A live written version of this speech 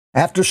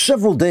After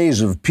several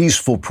days of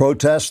peaceful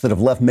protests that have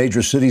left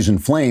major cities in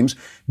flames,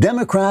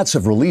 Democrats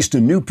have released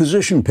a new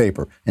position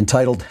paper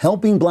entitled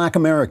Helping Black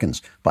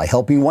Americans by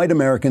Helping White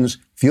Americans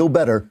Feel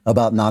Better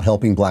About Not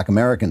Helping Black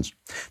Americans.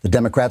 The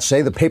Democrats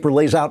say the paper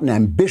lays out an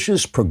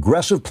ambitious,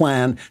 progressive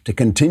plan to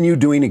continue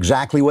doing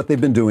exactly what they've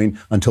been doing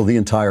until the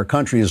entire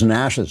country is in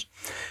ashes.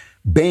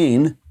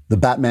 Bane, the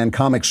Batman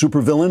comic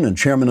supervillain and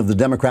chairman of the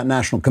Democrat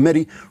National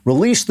Committee,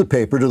 released the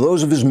paper to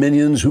those of his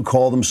minions who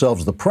call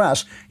themselves the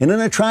press in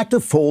an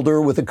attractive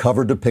folder with a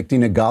cover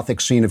depicting a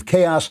Gothic scene of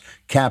chaos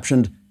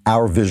captioned,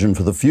 "Our Vision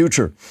for the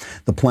Future."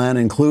 The plan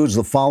includes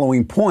the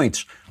following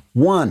points.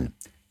 1.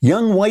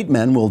 Young white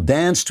men will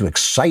dance to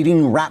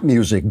exciting rap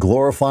music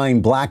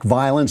glorifying black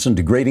violence and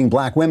degrading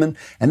black women,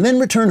 and then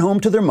return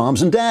home to their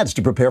moms and dads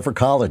to prepare for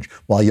college,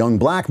 while young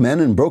black men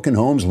in broken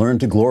homes learn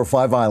to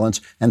glorify violence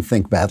and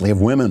think badly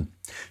of women.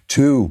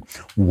 2.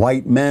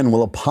 White men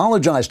will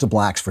apologize to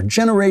blacks for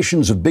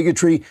generations of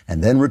bigotry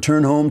and then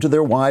return home to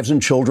their wives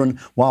and children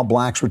while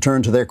blacks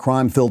return to their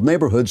crime-filled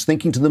neighborhoods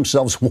thinking to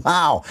themselves,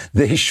 wow,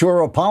 they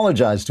sure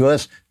apologized to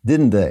us,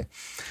 didn't they?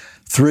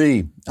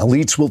 3.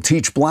 Elites will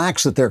teach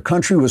blacks that their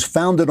country was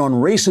founded on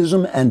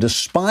racism and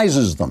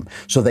despises them,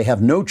 so they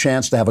have no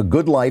chance to have a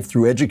good life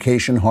through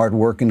education, hard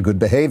work, and good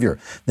behavior.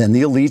 Then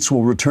the elites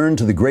will return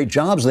to the great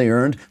jobs they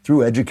earned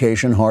through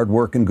education, hard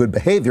work, and good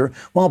behavior,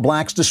 while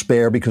blacks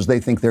despair because they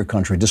think their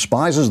country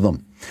despises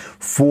them.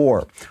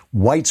 4.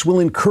 Whites will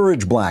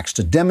encourage blacks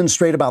to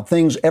demonstrate about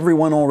things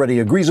everyone already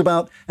agrees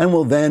about and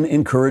will then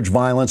encourage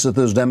violence at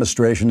those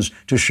demonstrations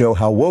to show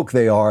how woke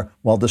they are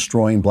while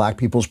destroying black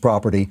people's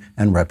property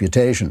and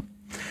reputation.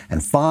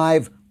 And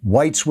 5.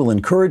 Whites will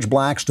encourage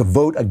blacks to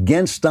vote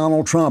against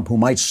Donald Trump, who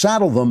might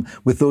saddle them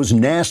with those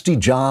nasty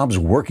jobs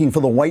working for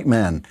the white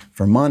man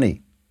for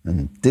money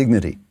and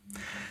dignity.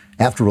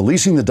 After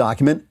releasing the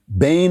document,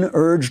 Bane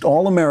urged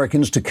all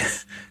Americans to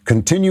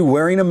continue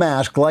wearing a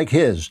mask like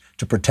his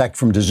to protect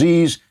from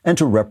disease and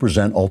to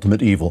represent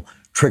ultimate evil.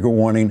 Trigger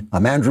warning,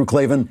 I'm Andrew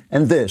Klavan,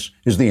 and this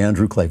is The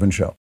Andrew Klavan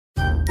Show.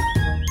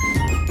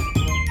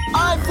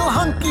 I feel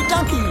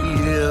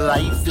hunky-dunky,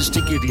 life is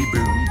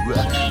tickety-boo.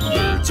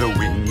 Birds are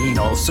winging,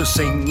 also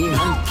singing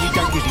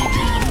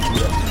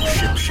hunky-dunky-doo.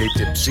 Ship-shaped,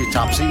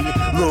 ipsy-topsy,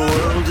 the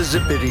world is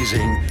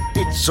zippity-zing.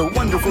 It's a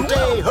wonderful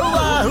day,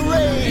 hurrah,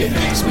 hooray! It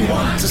makes me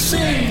want to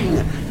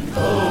sing.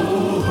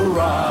 Oh,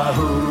 hurrah,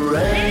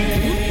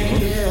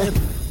 hooray!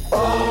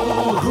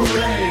 Oh,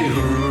 hooray,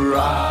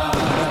 hurrah!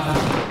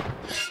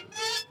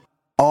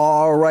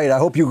 All right, I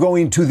hope you're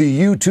going to the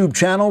YouTube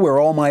channel where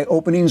all my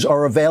openings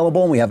are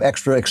available. We have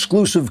extra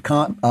exclusive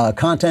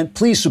content.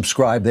 Please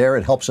subscribe there.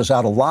 It helps us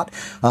out a lot.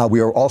 We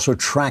are also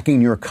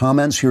tracking your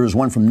comments. Here is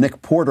one from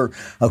Nick Porter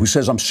who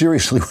says, I'm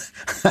seriously,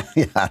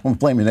 yeah, I don't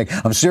blame you, Nick.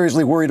 I'm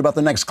seriously worried about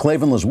the next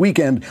Klavanless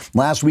weekend.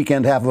 Last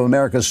weekend, half of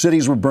America's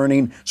cities were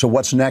burning. So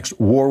what's next?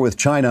 War with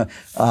China.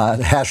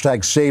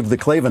 Hashtag save the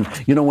Klavan.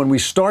 You know, when we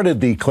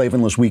started the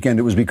Klavanless weekend,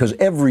 it was because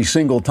every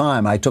single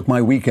time I took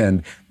my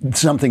weekend,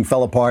 something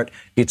fell apart.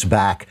 It's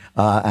back,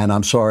 and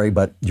I'm sorry,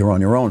 but you're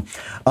on your own.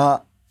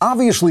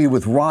 Obviously,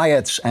 with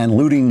riots and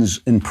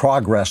lootings in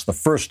progress, the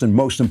first and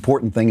most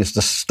important thing is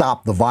to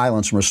stop the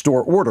violence and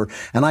restore order.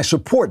 And I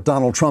support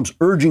Donald Trump's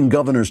urging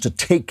governors to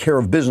take care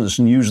of business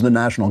and use the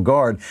National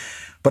Guard.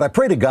 But I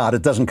pray to God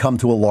it doesn't come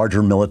to a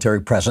larger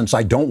military presence.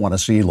 I don't want to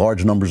see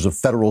large numbers of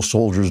federal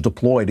soldiers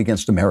deployed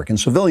against American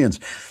civilians.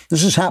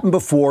 This has happened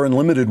before in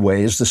limited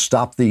ways to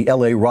stop the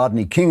L.A.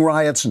 Rodney King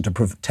riots and to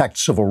protect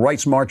civil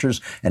rights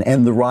marchers and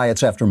end the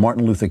riots after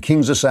Martin Luther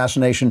King's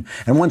assassination,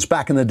 and once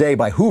back in the day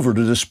by Hoover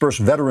to disperse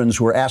veterans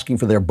who were asking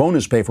for their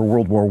bonus pay for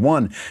World War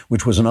I,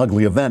 which was an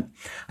ugly event.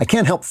 I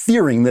can't help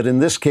fearing that in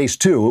this case,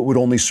 too, it would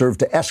only serve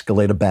to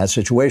escalate a bad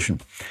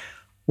situation.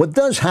 What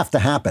does have to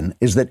happen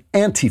is that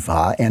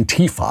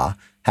Antifa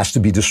has to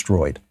be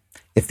destroyed.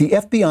 If the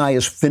FBI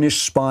is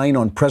finished spying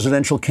on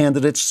presidential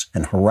candidates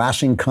and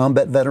harassing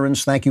combat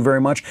veterans, thank you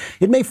very much,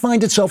 it may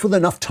find itself with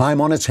enough time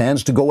on its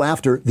hands to go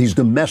after these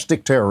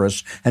domestic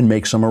terrorists and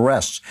make some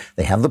arrests.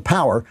 They have the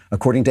power,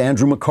 according to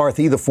Andrew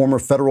McCarthy, the former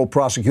federal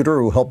prosecutor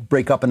who helped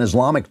break up an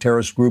Islamic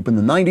terrorist group in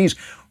the 90s.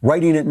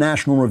 Writing at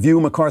National Review,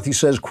 McCarthy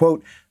says,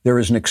 quote, there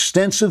is an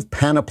extensive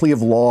panoply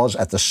of laws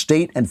at the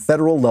state and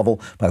federal level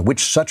by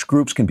which such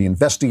groups can be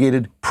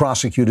investigated,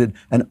 prosecuted,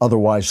 and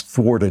otherwise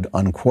thwarted,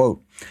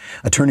 unquote.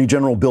 Attorney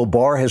General Bill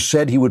Barr has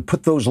said he would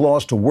put those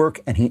laws to work,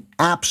 and he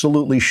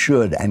absolutely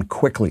should, and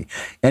quickly.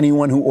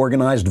 Anyone who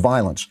organized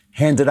violence,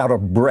 handed out a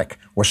brick,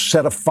 or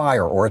set a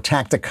fire, or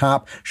attacked a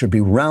cop should be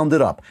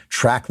rounded up,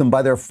 track them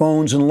by their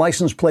phones and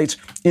license plates,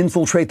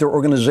 infiltrate their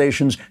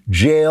organizations,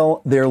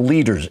 jail their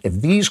leaders. If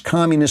these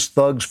communist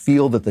thugs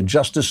feel that the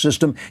justice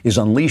system is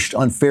unleashed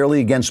unfairly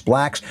against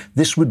blacks,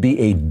 this would be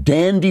a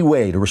dandy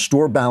way to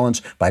restore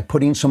balance by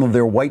putting some of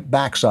their white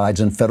backsides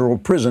in federal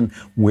prison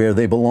where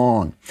they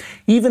belong.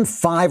 Even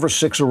 5 or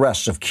 6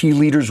 arrests of key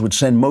leaders would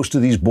send most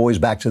of these boys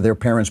back to their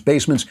parents'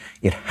 basements.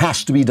 It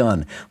has to be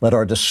done. Let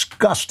our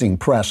disgusting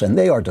press, and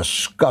they are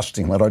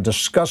disgusting, let our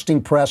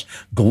disgusting press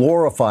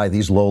glorify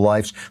these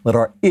lowlifes. Let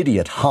our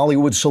idiot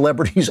Hollywood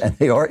celebrities, and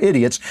they are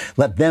idiots,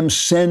 let them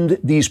send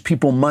these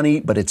people money.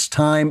 But it's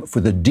time for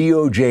the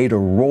DOJ to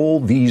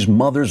roll these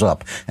mothers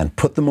up and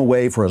put them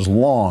away for as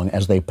long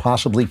as they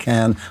possibly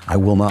can. I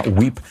will not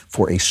weep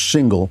for a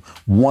single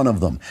one of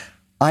them.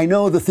 I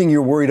know the thing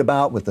you're worried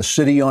about with the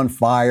city on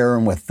fire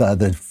and with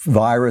the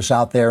virus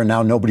out there, and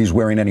now nobody's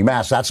wearing any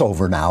masks. That's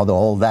over now.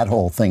 That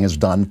whole thing is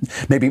done.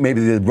 Maybe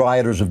the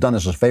rioters have done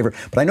us a favor.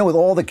 But I know with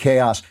all the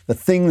chaos, the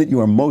thing that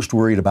you are most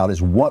worried about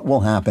is what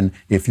will happen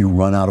if you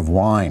run out of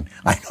wine.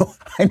 I know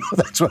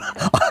that's what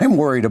I'm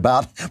worried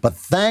about. But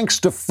thanks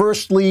to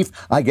First Leaf,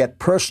 I get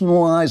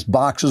personalized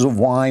boxes of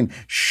wine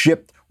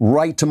shipped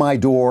right to my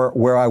door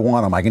where I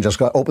want them. I can just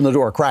go open the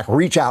door, crack,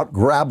 reach out,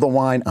 grab the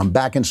wine. I'm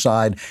back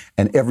inside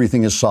and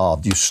everything is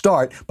solved. You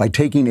start by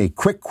taking a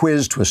quick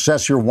quiz to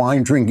assess your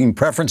wine drinking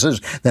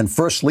preferences. Then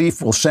First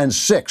Leaf will send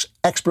 6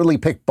 expertly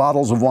picked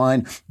bottles of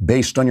wine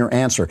based on your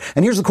answer.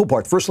 And here's the cool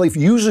part. First Leaf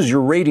uses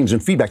your ratings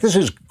and feedback. This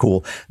is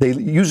cool. They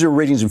use your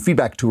ratings and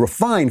feedback to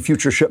refine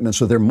future shipments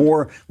so they're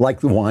more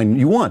like the wine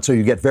you want. So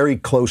you get very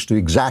close to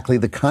exactly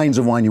the kinds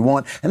of wine you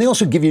want. And they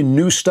also give you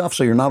new stuff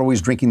so you're not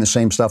always drinking the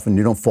same stuff and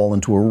you don't fall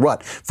into a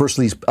rut. First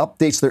Leaf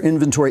updates their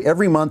inventory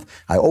every month.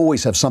 I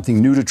always have something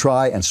new to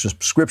try, and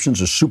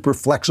subscriptions are super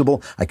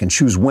flexible. I can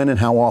choose when and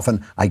how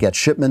often I get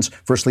shipments.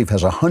 First Leaf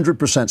has a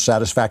 100%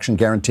 satisfaction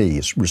guarantee.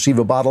 You receive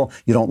a bottle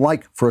you don't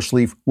like, First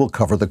Leaf will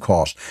cover the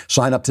cost.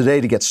 Sign up today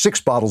to get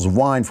 6 bottles of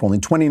wine for only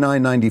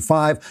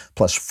 $29.95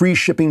 plus free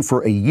shipping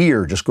for a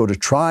year. Just go to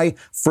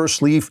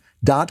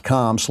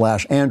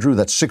tryfirstleaf.com/Andrew.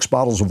 That's 6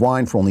 bottles of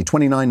wine for only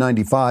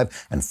 $29.95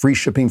 and free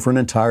shipping for an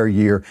entire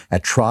year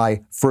at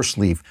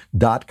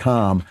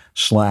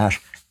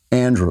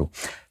tryfirstleaf.com/Andrew.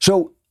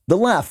 So the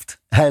left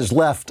has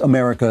left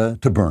America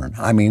to burn.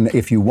 I mean,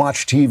 if you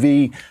watch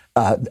TV,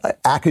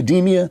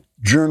 academia,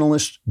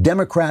 journalists,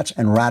 Democrats,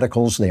 and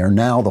radicals, they are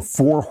now the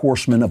 4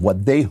 horsemen of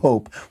what they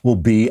hope will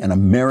be an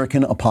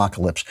American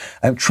apocalypse.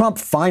 And Trump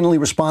finally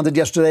responded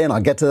yesterday, and I'll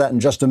get to that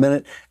in just a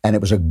minute. And it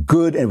was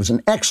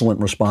an excellent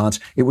response.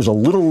 It was a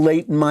little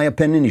late, in my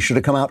opinion. He should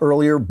have come out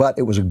earlier, but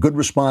it was a good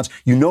response.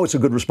 You know it's a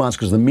good response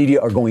because the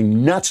media are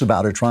going nuts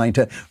about it, trying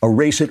to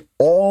erase it.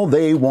 All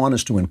they want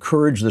is to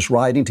encourage this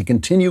rioting to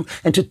continue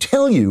and to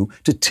tell you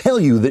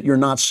that you're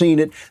not seeing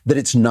it, that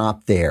it's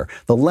not there.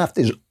 The left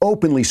is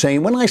openly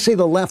saying, when I say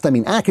the left, I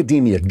mean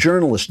academia,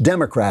 journalists,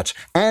 Democrats,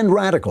 and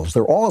radicals.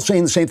 They're all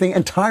saying the same thing,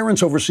 and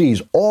tyrants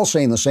overseas all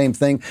saying the same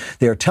thing.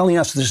 They're telling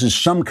us this is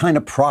some kind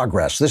of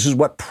progress. This is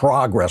what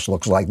progress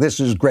looks like. This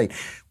is great.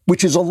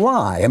 Which is a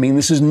lie. I mean,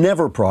 this is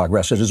never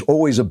progress. It is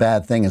always a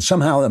bad thing. And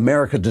somehow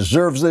America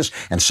deserves this.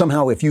 And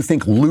somehow if you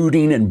think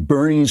looting and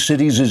burning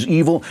cities is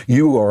evil,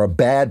 you are a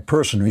bad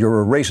person.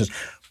 You're a racist.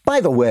 By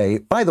the way,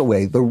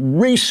 the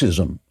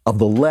racism of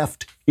the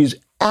left is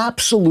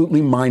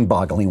absolutely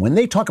mind-boggling. When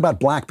they talk about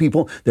black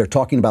people, they're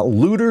talking about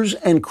looters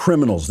and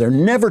criminals. They're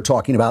never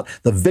talking about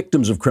the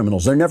victims of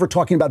criminals. They're never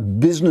talking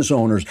about business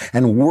owners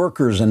and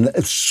workers and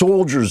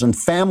soldiers and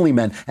family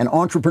men and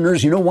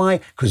entrepreneurs. You know why?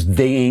 Because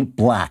they ain't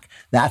black.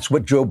 That's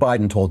what Joe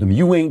Biden told them.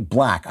 You ain't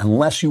black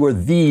unless you are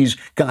these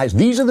guys.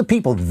 These are the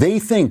people they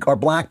think are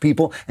black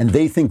people, and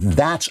they think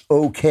that's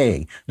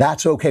okay.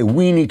 That's okay.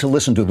 We need to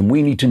listen to them.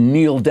 We need to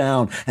kneel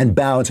down and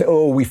bow and say,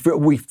 oh, we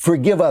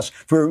forgive us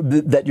for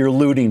that you're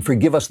looting.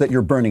 Forgive us that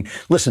you're burning.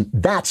 Listen,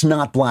 that's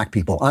not black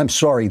people. I'm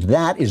sorry.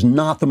 That is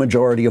not the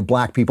majority of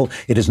black people.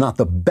 It is not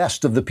the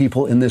best of the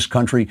people in this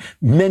country,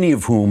 many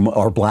of whom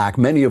are black,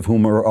 many of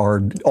whom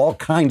are all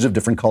kinds of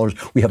different colors.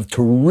 We have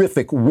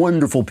terrific,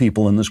 wonderful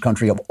people in this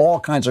country of all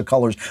kinds of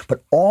colors.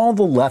 But all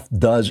the left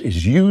does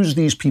is use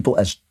these people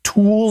as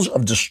tools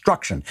of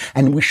destruction.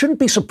 And we shouldn't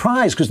be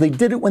surprised because they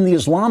did it when the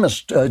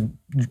Islamists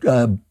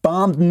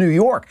bombed New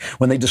York.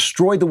 When they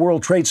destroyed the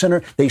World Trade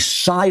Center, they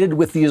sided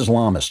with the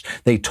Islamists.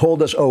 They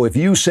told us, oh, if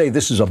you say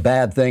this is a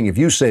bad thing, if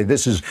you say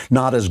this is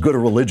not as good a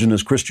religion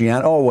as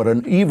Christianity, oh, what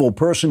an evil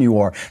person you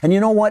are. And you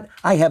know what?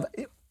 I have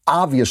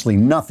obviously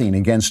nothing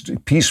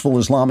against peaceful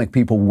Islamic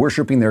people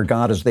worshiping their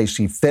God as they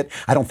see fit.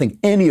 I don't think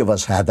any of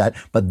us had that,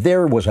 but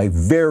there was a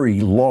very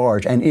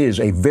large and is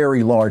a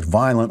very large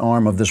violent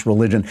arm of this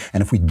religion.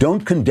 And if we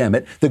don't condemn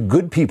it, the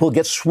good people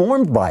get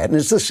swarmed by it. And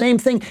it's the same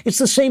thing. It's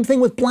the same thing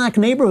with black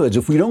neighborhoods.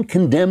 If we don't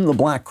condemn the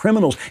black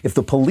criminals, if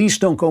the police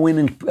don't go in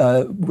and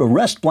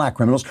arrest black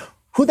criminals,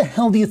 who the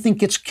hell do you think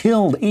gets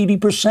killed?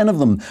 80% of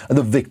them,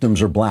 the victims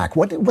are black.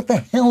 What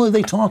the hell are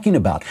they talking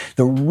about?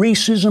 The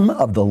racism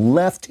of the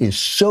left is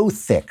so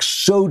thick,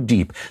 so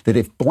deep, that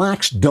if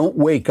blacks don't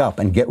wake up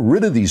and get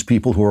rid of these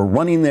people who are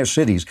running their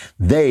cities,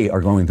 they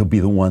are going to be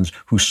the ones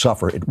who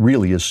suffer. It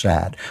really is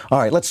sad. All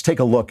right, let's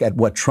take a look at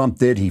what Trump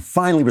did. He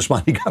finally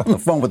responded. He got on the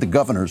phone with the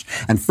governors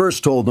and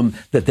first told them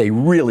that they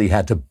really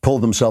had to pull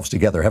themselves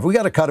together. Have we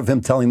got a cut of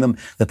him telling them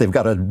that they've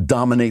got to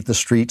dominate the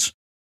streets?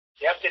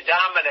 You have to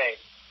dominate.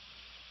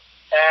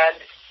 And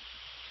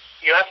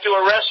You have to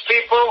arrest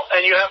people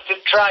and you have to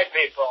try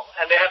people,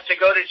 and they have to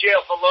go to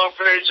jail for long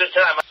periods of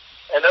time.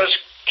 And those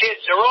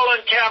kids are all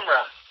on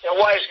camera. They're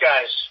wise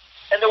guys.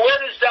 And the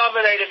winners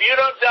dominate. If you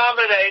don't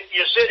dominate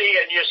your city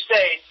and your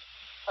state,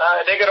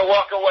 they're going to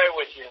walk away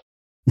with you.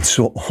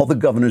 So all the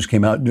governors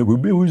came out and it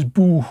was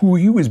boo-hoo.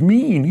 He was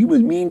mean. He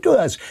was mean to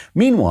us.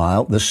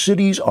 Meanwhile, the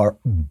cities are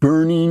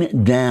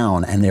burning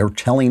down and they're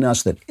telling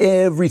us that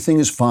everything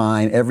is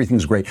fine.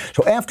 Everything's great.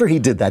 So after he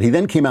did that, he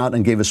then came out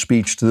and gave a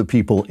speech to the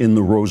people in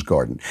the Rose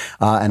Garden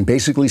and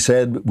basically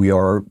said, we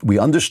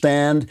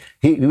understand.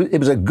 It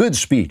was a good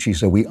speech. He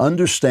said, we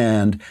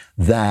understand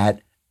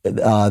that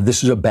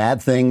this is a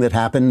bad thing that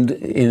happened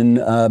in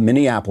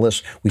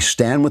Minneapolis. We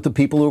stand with the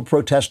people who are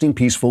protesting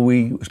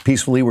peacefully.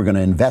 We're going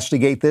to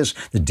investigate this.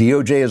 The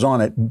DOJ is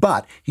on it.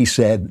 But he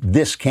said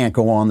this can't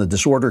go on. The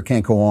disorder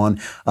can't go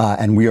on.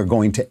 And we are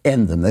going to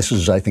end them. This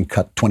is, I think,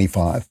 cut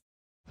 25.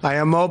 I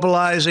am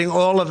mobilizing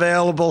all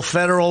available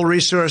federal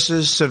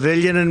resources,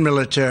 civilian and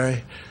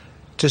military,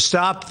 to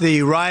stop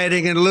the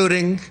rioting and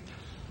looting,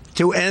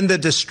 to end the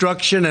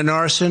destruction and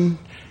arson,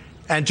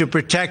 and to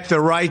protect the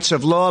rights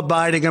of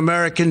law-abiding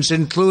Americans,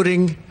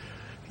 including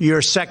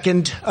your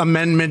Second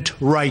Amendment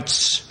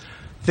rights.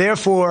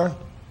 Therefore,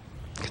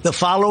 the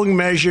following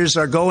measures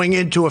are going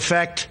into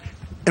effect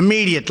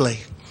immediately.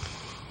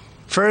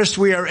 First,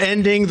 we are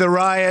ending the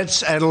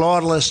riots and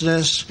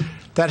lawlessness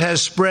that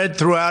has spread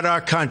throughout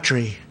our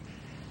country.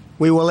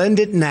 We will end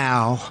it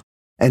now.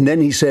 And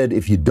then he said,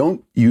 if you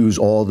don't use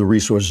all the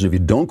resources, if you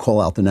don't call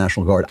out the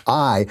National Guard,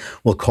 I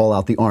will call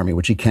out the Army,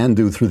 which he can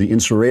do through the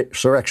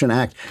Insurrection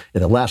Act.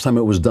 And the last time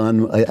it was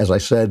done, as I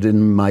said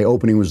in my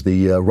opening, was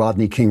the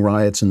Rodney King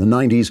riots in the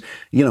 90s.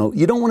 You know,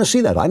 you don't want to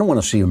see that. I don't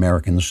want to see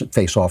Americans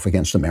face off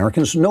against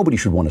Americans. Nobody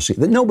should want to see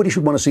that. Nobody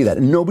should want to see that.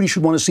 And nobody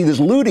should want to see this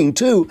looting,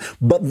 too.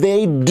 But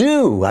they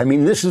do. I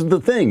mean, this is the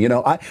thing. You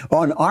know,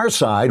 on our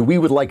side, we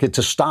would like it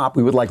to stop.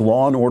 We would like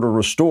law and order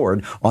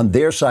restored. On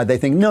their side, they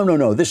think,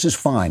 no, this is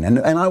fine.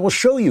 And I will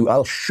show you.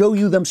 I'll show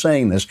you them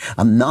saying this.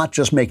 I'm not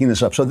just making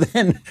this up. So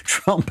then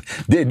Trump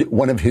did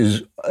one of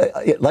his,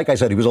 like I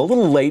said, he was a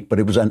little late, but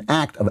it was an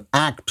act of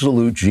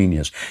absolute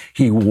genius.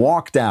 He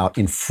walked out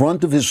in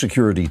front of his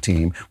security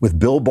team with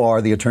Bill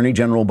Barr, the attorney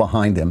general,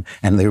 behind him,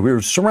 and they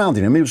were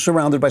surrounding him. He was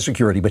surrounded by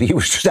security, but he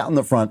was just out in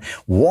the front,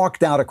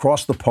 walked out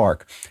across the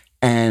park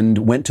and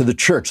went to the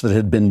church that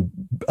had been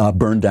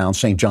burned down,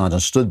 St. John's,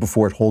 and stood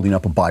before it holding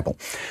up a Bible.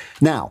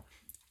 Now,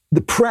 the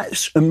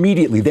press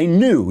immediately, they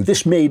knew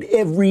this made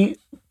every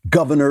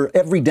governor,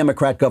 every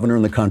Democrat governor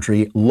in the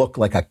country look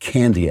like a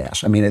candy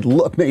ass. I mean,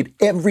 it made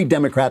every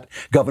Democrat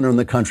governor in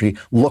the country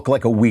look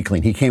like a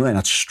weakling. He came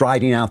in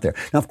striding out there.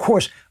 Now, of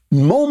course,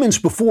 moments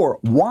before,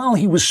 while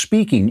he was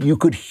speaking, you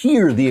could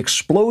hear the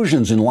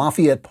explosions in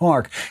Lafayette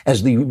Park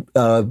as the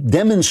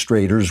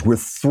demonstrators were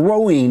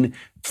throwing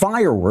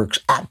fireworks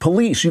at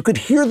police. You could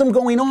hear them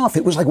going off.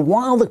 It was like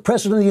while the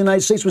president of the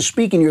United States was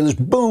speaking, you hear this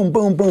boom,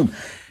 boom, boom.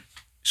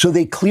 So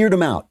they cleared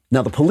him out.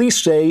 Now, the police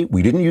say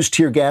we didn't use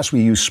tear gas,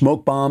 we used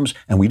smoke bombs,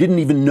 and we didn't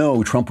even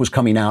know Trump was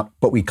coming out,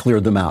 but we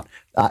cleared them out.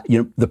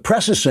 The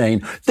press is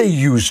saying they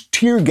used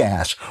tear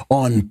gas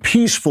on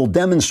peaceful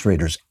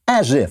demonstrators,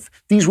 as if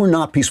these were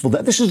not peaceful.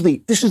 This is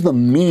the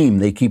meme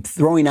they keep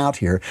throwing out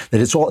here, that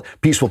it's all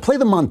peaceful. Play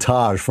the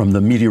montage from the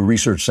Media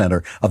Research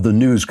Center of the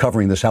news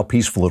covering this, how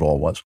peaceful it all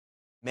was.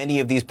 Many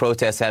of these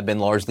protests have been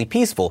largely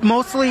peaceful.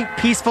 Mostly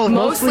peaceful.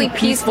 Mostly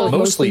peaceful.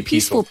 Mostly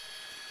peaceful.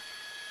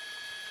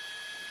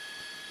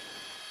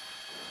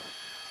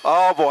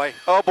 Oh, boy.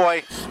 Oh,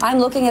 boy. I'm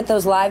looking at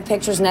those live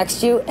pictures next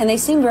to you, and they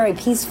seem very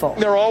peaceful.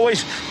 There are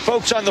always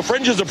folks on the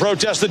fringes of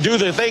protests that do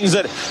the things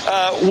that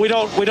we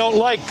don't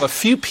like. A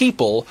few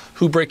people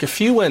who break a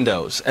few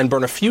windows and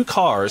burn a few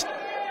cars.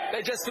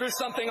 They just threw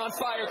something on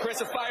fire,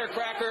 Chris, a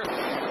firecracker.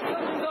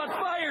 Something's on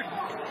fire.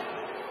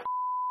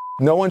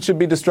 No one should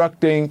be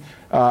destructing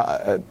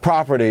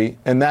property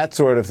and that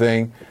sort of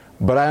thing,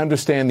 but I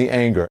understand the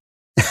anger.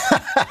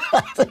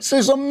 This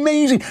is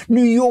amazing.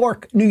 New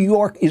York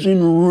is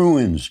in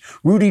ruins.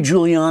 Rudy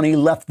Giuliani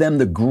left them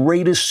the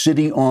greatest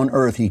city on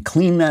earth. He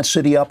cleaned that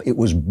city up. It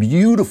was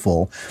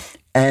beautiful.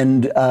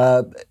 And,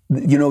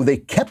 they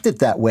kept it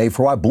that way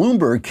for a while.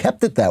 Bloomberg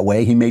kept it that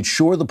way. He made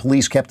sure the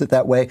police kept it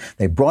that way.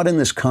 They brought in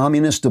this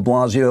communist de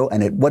Blasio,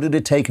 and what did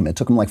it take him? It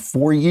took him like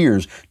 4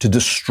 years to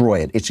destroy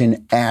it. It's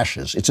in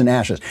ashes. It's in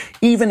ashes.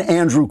 Even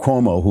Andrew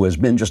Cuomo, who has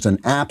been just an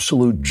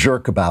absolute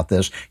jerk about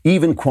this,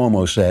 even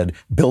Cuomo said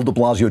Bill de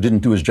Blasio didn't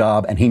do his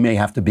job, and I may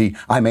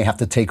have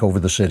to take over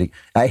the city.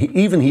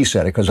 Even he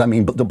said it, because, de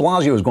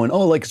Blasio is going,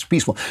 like it's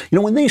peaceful.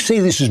 When they say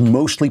this is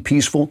mostly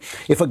peaceful,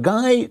 if a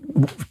guy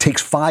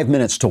takes 5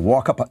 minutes to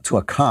walk up to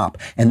a cop cop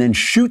and then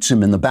shoots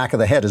him in the back of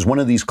the head, as one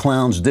of these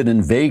clowns did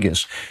in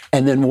Vegas,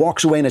 and then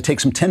walks away and it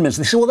takes him 10 minutes.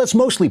 They say, well, that's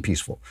mostly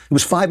peaceful. It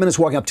was 5 minutes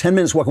walking up, 10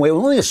 minutes walking away.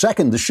 Well, only a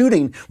second. The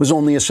shooting was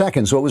only a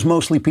second, so it was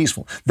mostly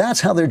peaceful.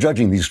 That's how they're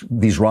judging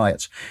these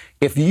riots.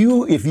 If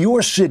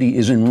your city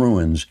is in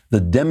ruins, the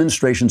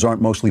demonstrations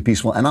aren't mostly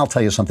peaceful. And I'll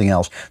tell you something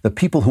else. The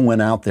people who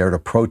went out there to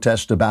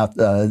protest about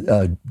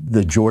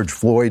the George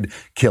Floyd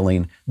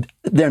killing,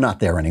 they're not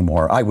there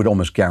anymore. I would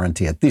almost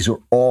guarantee it. These are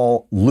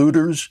all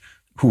looters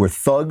who are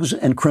thugs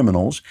and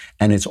criminals,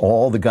 and it's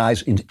all the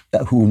guys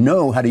who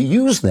know how to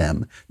use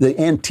them, the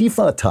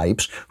Antifa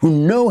types who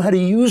know how to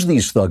use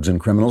these thugs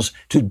and criminals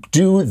to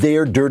do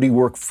their dirty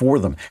work for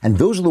them. And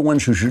those are the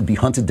ones who should be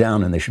hunted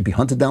down, and they should be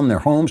hunted down in their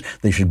homes.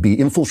 They should be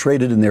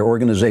infiltrated in their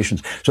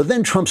organizations. So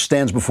then Trump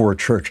stands before a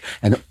church,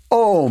 and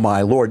oh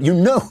my Lord,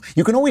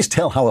 you can always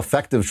tell how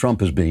effective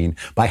Trump is being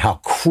by how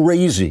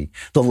crazy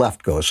the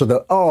left goes. So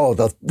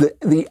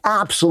the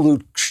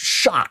absolute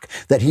shock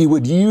that he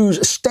would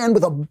stand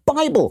with a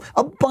Bible,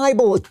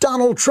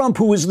 Donald Trump,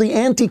 who is the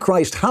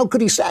Antichrist. How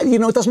could he say,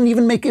 it doesn't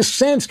even make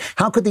sense.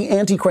 How could the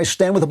Antichrist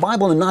stand with a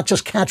Bible and not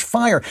just catch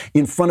fire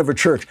in front of a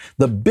church?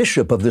 The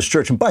bishop of this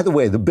church, and by the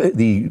way,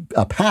 the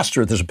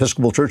pastor at this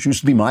Episcopal church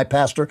used to be my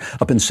pastor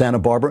up in Santa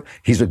Barbara.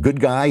 He's a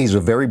good guy. He's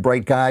a very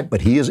bright guy,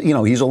 but he is,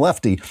 he's a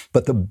lefty.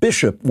 But the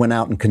bishop went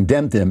out and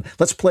condemned him.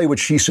 Let's play what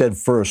she said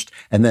first,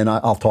 and then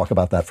I'll talk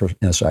about that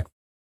in a sec.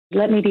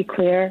 Let me be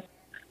clear.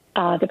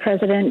 The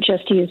president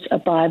just used a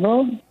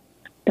Bible,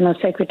 the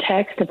most sacred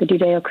text of the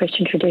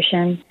Judeo-Christian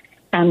tradition,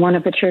 and one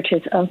of the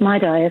churches of my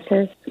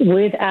diocese,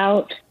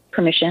 without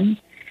permission,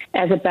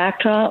 as a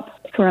backdrop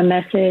for a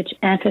message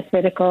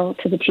antithetical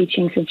to the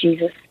teachings of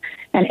Jesus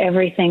and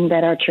everything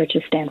that our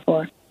churches stand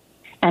for.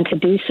 And to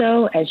do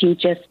so, as you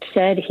just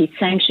said, he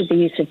sanctioned the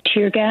use of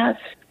tear gas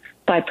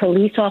by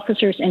police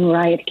officers in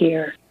riot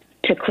gear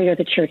to clear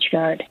the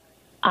churchyard.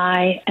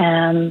 I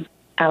am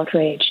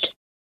outraged.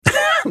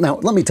 Now,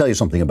 let me tell you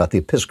something about the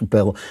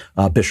Episcopal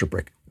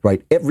bishopric.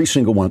 Right? Every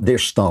single one. They're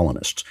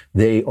Stalinists.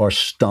 They are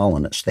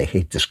Stalinists. They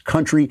hate this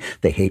country.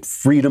 They hate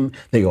freedom.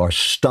 They are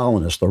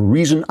Stalinists. The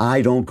reason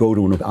I don't go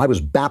to I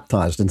was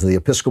baptized into the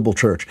Episcopal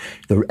Church,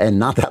 and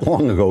not that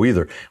long ago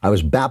either. I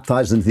was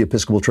baptized into the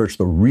Episcopal Church.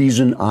 The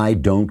reason I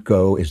don't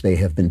go is they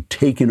have been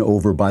taken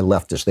over by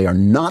leftists. They are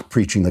not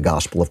preaching the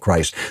gospel of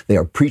Christ. They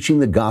are preaching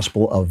the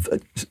gospel of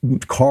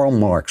Karl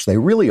Marx. They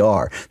really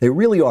are. They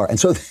really are. And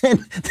so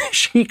then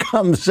she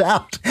comes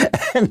out,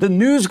 and the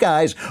news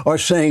guys are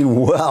saying,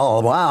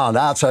 well, wow,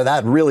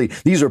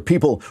 these are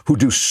people who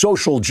do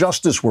social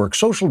justice work.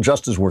 Social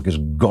justice work is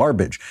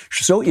garbage.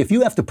 So if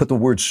you have to put the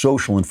word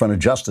social in front of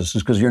justice,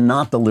 it's because you're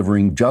not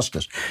delivering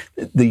justice.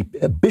 The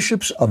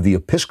bishops of the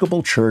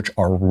Episcopal Church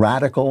are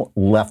radical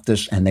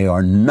leftists, and they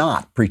are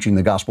not preaching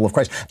the gospel of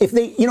Christ. If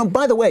they,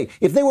 by the way,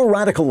 if they were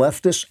radical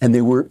leftists and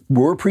they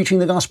were preaching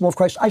the gospel of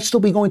Christ, I'd still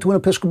be going to an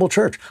Episcopal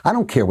church. I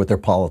don't care what their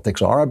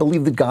politics are. I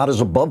believe that God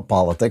is above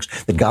politics,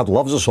 that God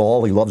loves us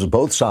all. He loves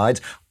both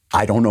sides.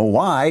 I don't know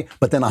why,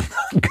 but then I'm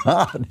not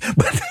God.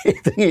 But the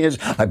thing is,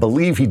 I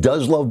believe he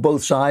does love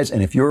both sides.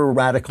 And if you're a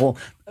radical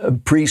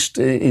priest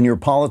in your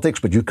politics,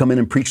 but you come in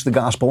and preach the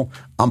gospel,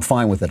 I'm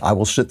fine with it. I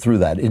will sit through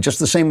that. It's just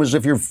the same as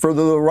if you're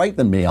further to the right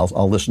than me.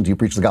 I'll listen to you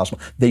preach the gospel.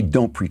 They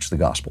don't preach the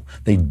gospel.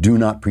 They do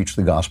not preach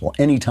the gospel.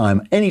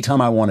 Anytime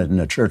I wanted in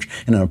a church,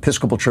 in an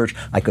Episcopal church,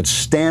 I could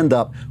stand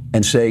up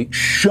and say,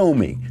 show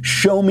me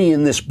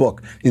in this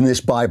book, in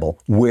this Bible,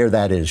 where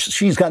that is.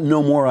 She's got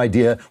no more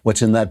idea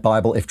what's in that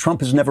Bible. If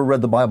Trump has never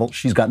read the Bible,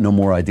 she's got no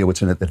more idea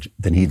what's in it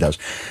than he does.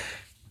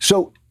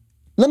 So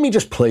let me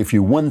just play for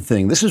you one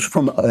thing. This is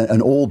from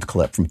an old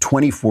clip from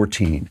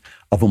 2014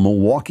 of a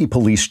Milwaukee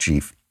police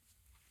chief.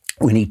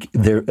 When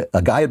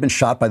a guy had been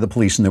shot by the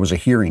police and there was a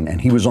hearing,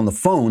 and he was on the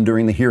phone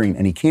during the hearing,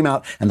 and he came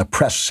out and the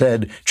press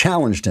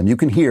challenged him. You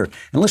can hear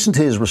and listen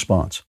to his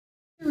response.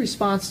 Your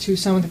response to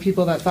some of the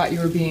people that thought you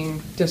were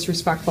being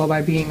disrespectful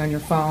by being on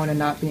your phone and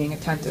not being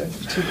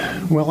attentive to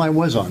them? Well, I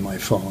was on my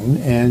phone,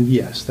 and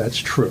yes, that's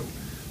true.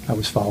 I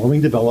was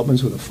following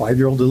developments with a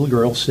 5-year-old little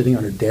girl sitting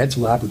on her dad's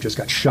lap who just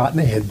got shot in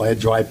the head by a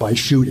drive-by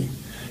shooting.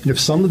 And if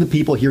some of the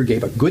people here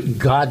gave a good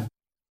God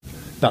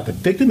about the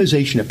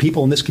victimization of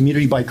people in this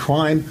community by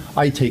crime,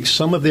 I take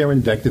some of their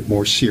invective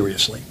more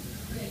seriously.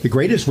 The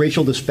greatest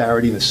racial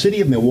disparity in the city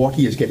of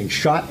Milwaukee is getting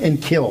shot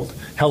and killed.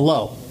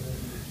 Hello.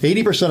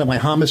 80% of my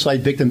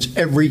homicide victims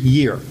every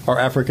year are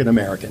African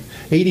American.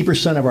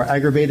 80% of our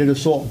aggravated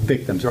assault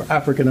victims are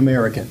African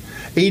American.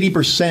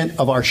 80%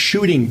 of our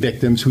shooting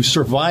victims who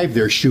survived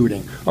their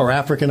shooting are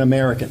African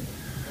American.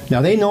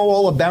 Now, they know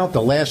all about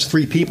the last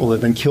 3 people that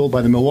have been killed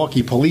by the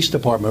Milwaukee Police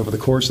Department over the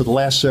course of the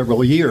last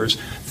several years.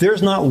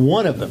 There's not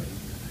one of them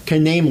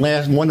can name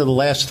one of the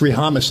last 3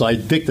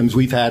 homicide victims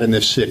we've had in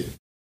this city.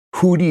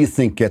 Who do you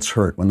think gets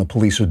hurt when the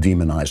police are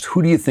demonized?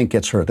 Who do you think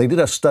gets hurt? They did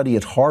a study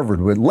at Harvard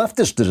where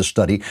leftists did a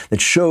study that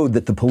showed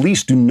that the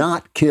police do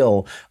not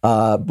kill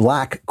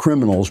black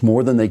criminals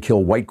more than they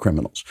kill white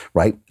criminals,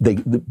 right?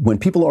 When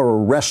people are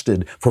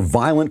arrested for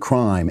violent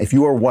crime, if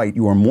you are white,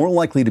 you are more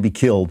likely to be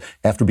killed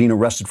after being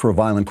arrested for a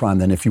violent crime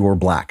than if you were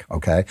black,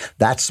 okay?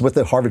 That's what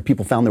the Harvard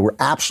people found. They were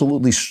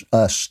absolutely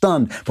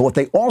stunned. But what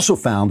they also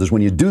found is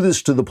when you do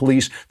this to the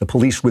police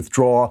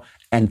withdraw,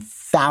 and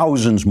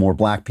thousands more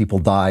black people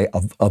die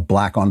of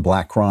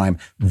black-on-black crime.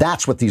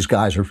 That's what these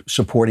guys are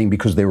supporting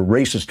because they're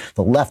racist.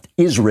 The left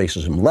is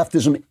racism.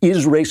 Leftism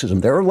is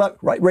racism. There are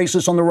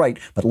racists on the right,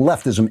 but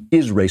leftism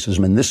is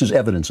racism, and this is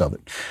evidence of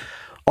it.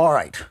 All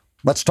right.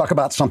 Let's talk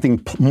about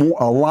something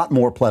a lot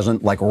more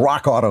pleasant, like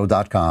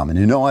RockAuto.com. And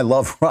you know I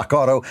love Rock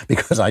Auto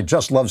because I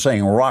just love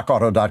saying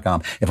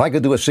RockAuto.com. If I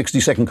could do a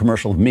 60-second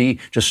commercial of me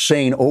just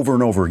saying over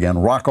and over again,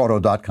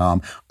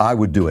 RockAuto.com, I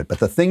would do it. But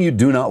the thing you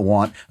do not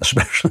want,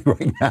 especially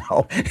right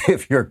now,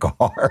 if your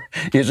car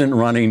isn't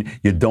running,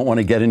 you don't want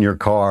to get in your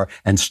car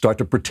and start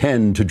to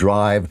pretend to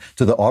drive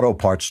to the auto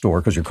parts store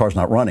because your car's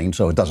not running,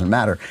 so it doesn't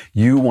matter.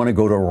 You want to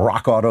go to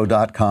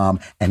RockAuto.com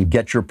and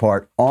get your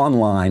part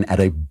online at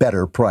a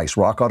better price.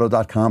 RockAuto.com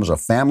is a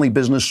family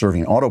business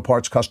serving auto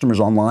parts customers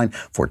online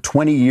for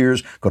 20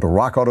 years. Go to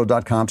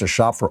rockauto.com to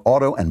shop for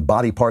auto and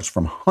body parts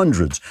from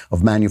hundreds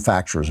of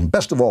manufacturers. And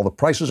best of all, the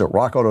prices at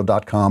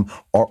rockauto.com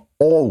are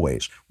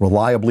always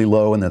reliably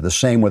low, and they're the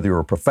same whether you're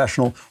a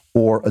professional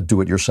or a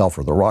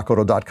do-it-yourselfer. The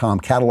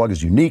rockauto.com catalog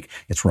is unique.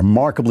 It's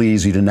remarkably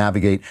easy to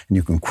navigate, and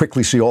you can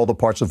quickly see all the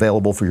parts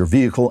available for your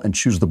vehicle and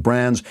choose the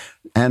brands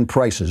and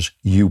prices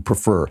you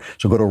prefer.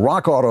 So go to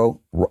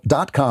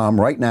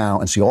rockauto.com right now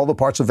and see all the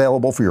parts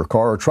available for your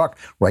car or truck.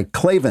 Write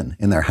Klavan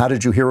in their How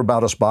Did You Hear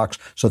About Us box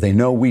so they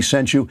know we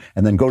sent you,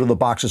 and then go to the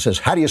box that says,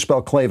 how do you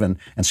spell Klavan,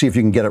 and see if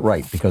you can get it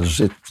right,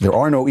 because there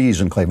are no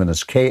E's in Klavan.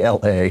 It's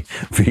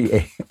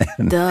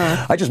K-L-A-V-A-N. Duh.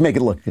 I just make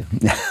it look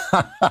the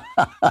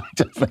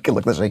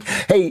same.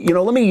 Hey,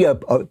 let me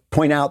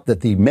point out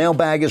that the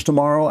mailbag is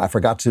tomorrow. I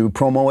forgot to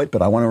promo it,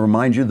 but I want to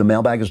remind you the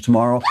mailbag is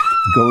tomorrow.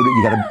 You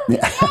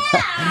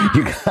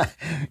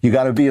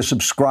got to be a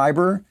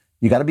subscriber.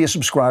 You got to be a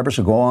subscriber.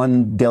 So go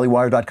on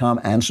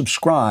dailywire.com and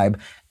subscribe.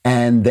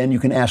 And then you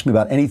can ask me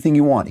about anything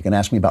you want. You can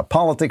ask me about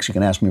politics. You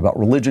can ask me about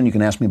religion. You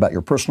can ask me about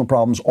your personal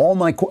problems. All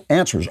my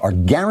answers are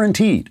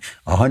guaranteed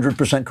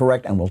 100%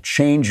 correct and will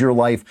change your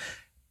life.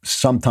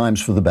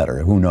 Sometimes for the better,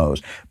 who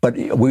knows. But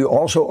we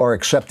also are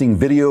accepting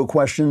video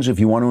questions if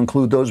you want to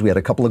include those. We had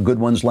a couple of good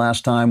ones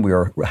last time. We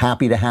are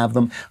happy to have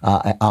them.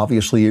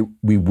 Obviously,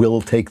 we will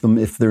take them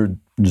if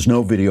there's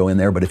no video in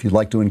there. But if you'd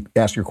like to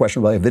ask your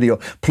question by a video,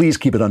 please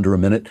keep it under a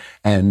minute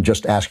and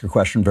just ask your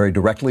question very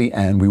directly,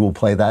 and we will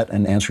play that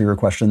and answer your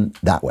question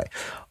that way.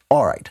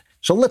 All right.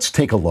 So let's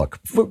take a look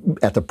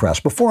at the press.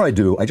 Before I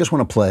do, I just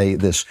want to play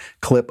this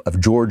clip of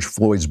George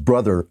Floyd's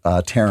brother,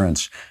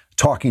 Terrence,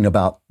 talking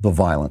about the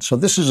violence. So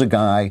this is a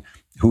guy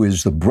who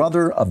is the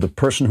brother of the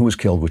person who was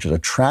killed, which is a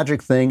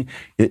tragic thing.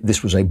 It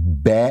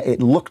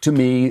looks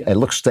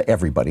to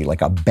everybody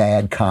like a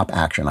bad cop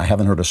action. I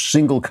haven't heard a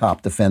single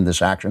cop defend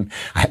this action.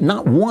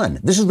 Not one.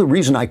 This is the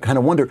reason I kind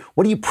of wonder,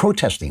 what are you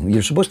protesting?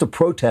 You're supposed to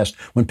protest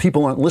when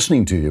people aren't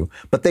listening to you,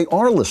 but they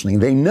are listening.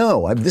 They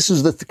know. This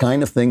is the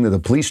kind of thing that the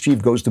police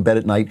chief goes to bed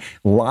at night,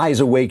 lies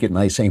awake at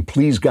night saying,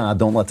 please God,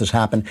 don't let this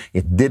happen.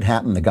 It did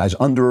happen. The guy's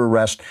under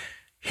arrest.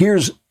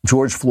 Here's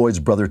George Floyd's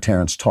brother,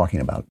 Terrence,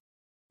 talking about it.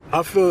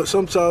 I feel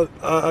sometimes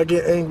I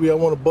get angry. I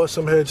want to bust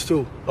some heads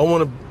too. I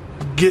want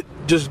to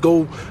just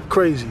go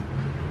crazy.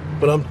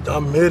 But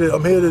I'm here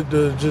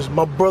to just.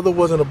 My brother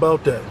wasn't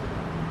about that.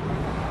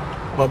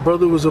 My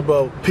brother was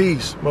about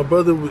peace. My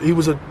brother, he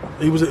was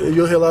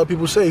you'll hear a lot of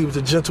people say he was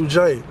a gentle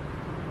giant.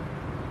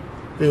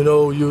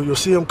 You'll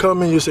see him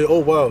coming, you say, oh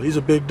wow, he's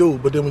a big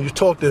dude. But then when you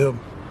talk to him,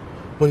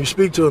 when you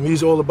speak to him,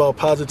 he's all about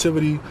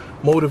positivity,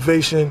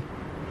 motivation.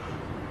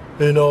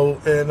 And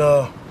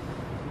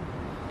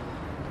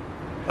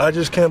I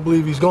just can't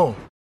believe he's gone.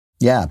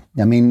 Yeah,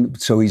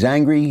 so he's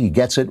angry. He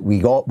gets it.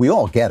 We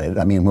all get it.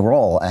 We're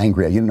all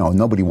angry.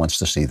 Nobody wants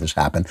to see this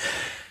happen.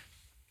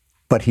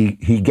 But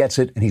he gets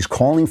it, and he's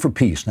calling for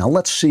peace. Now,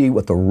 let's see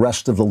what the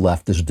rest of the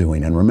left is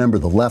doing. And remember,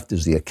 the left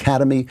is the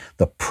academy,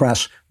 the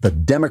press, the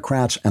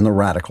Democrats, and the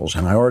radicals.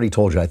 And I already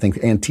told you, I think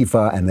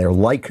Antifa and their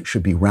like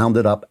should be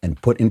rounded up and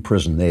put in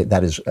prison.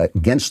 That is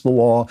against the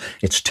law.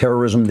 It's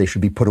terrorism. They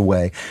should be put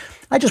away.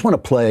 I just want to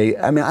play.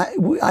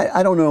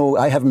 I don't know.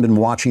 I haven't been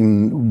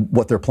watching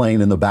what they're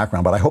playing in the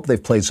background, but I hope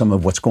they've played some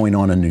of what's going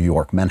on in New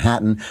York.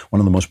 Manhattan,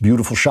 one of the most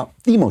beautiful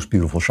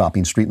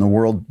shopping street in the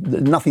world.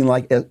 Nothing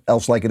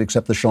else like it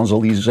except the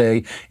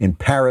Champs-Élysées. In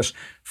Paris,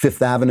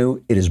 Fifth Avenue,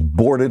 it is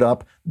boarded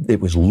up. It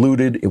was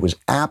looted. It was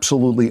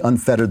absolutely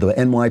unfettered. The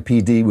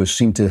NYPD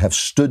seemed to have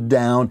stood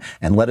down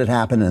and let it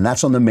happen. And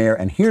that's on the mayor.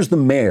 And here's the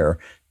mayor,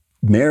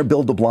 Mayor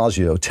Bill de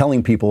Blasio,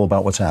 telling people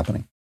about what's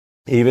happening.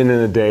 Even in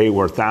a day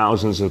where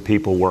thousands of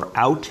people were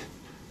out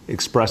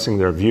expressing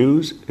their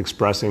views,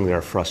 expressing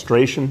their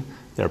frustration,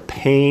 their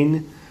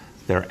pain,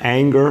 their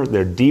anger,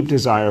 their deep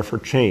desire for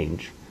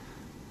change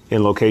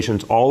in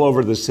locations all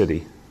over the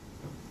city,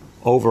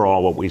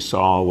 overall what we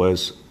saw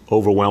was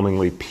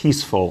overwhelmingly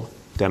peaceful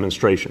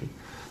demonstration.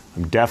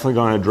 I'm definitely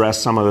going to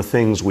address some of the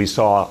things we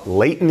saw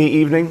late in the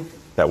evening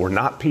that were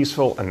not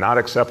peaceful and not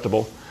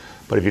acceptable.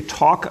 But if you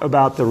talk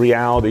about the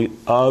reality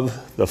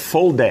of the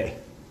full day,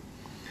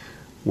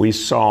 we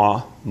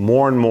saw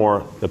more and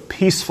more the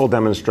peaceful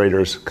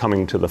demonstrators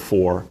coming to the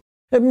fore.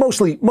 And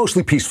mostly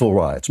peaceful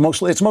riots.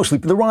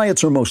 The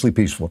riots are mostly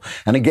peaceful.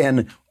 And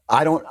again,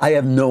 I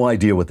have no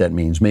idea what that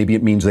means. Maybe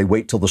it means they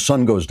wait till the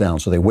sun goes down,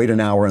 so they wait an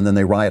hour and then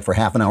they riot for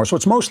half an hour. So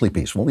it's mostly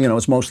peaceful.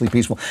 It's mostly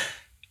peaceful.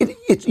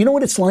 You know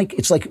what it's like?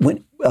 It's like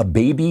when a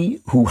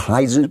baby who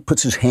hides it,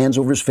 puts his hands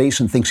over his face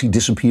and thinks he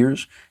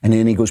disappears, and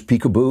then he goes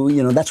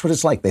peekaboo. That's what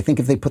it's like. They think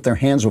if they put their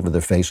hands over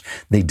their face,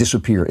 they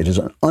disappear. It is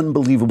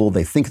unbelievable.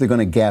 They think they're going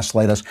to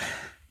gaslight us.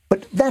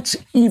 But that's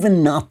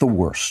even not the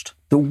worst.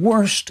 The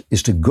worst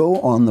is to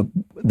go on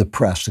the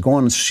press, to go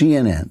on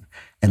CNN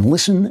and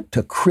listen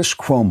to Chris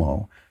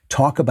Cuomo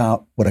talk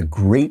about what a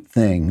great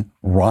thing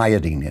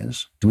rioting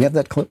is. Do we have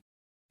that clip?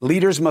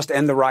 Leaders must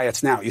end the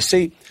riots now. You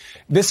see,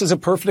 this is a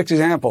perfect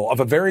example of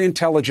a very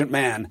intelligent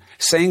man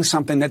saying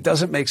something that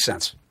doesn't make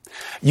sense.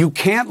 You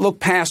can't look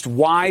past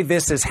why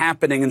this is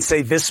happening and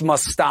say this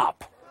must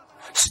stop.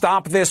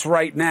 Stop this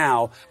right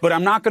now. But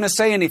I'm not going to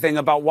say anything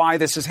about why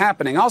this is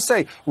happening. I'll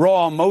say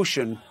raw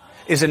emotion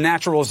is a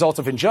natural result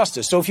of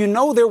injustice. So if you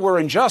know there were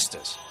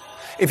injustice,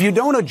 if you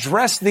don't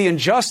address the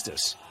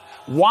injustice,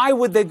 why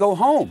would they go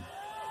home?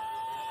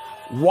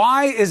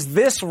 Why is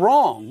this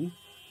wrong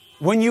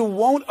when you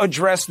won't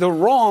address the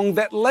wrong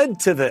that led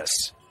to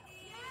this?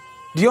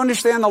 Do you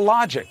understand the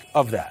logic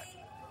of that?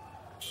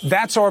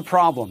 That's our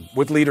problem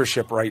with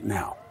leadership right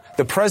now.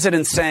 The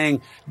president's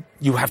saying,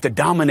 you have to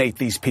dominate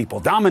these people,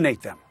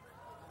 dominate them.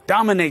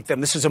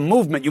 This is a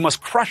movement. You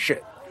must crush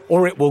it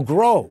or it will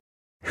grow.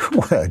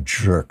 What a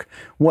jerk.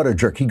 What a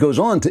jerk. He goes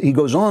on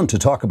to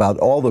talk about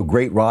all the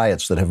great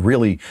riots that have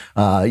really,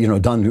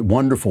 done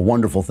wonderful,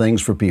 wonderful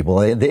things for people.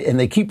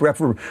 They keep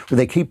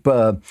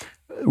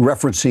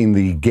referencing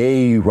the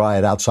gay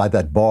riot outside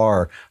that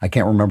bar. I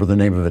can't remember the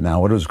name of it now.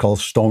 What was it called?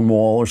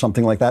 Stonewall or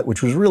something like that,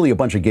 which was really a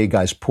bunch of gay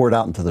guys poured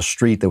out into the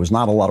street. There was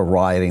not a lot of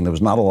rioting. There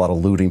was not a lot of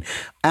looting.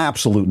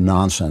 Absolute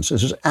nonsense.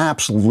 This is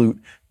absolute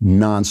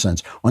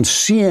nonsense. On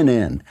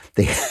CNN,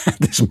 they had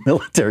this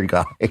military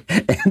guy,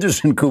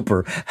 Anderson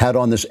Cooper, had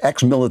on this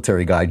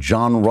ex-military guy,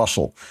 John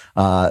Russell.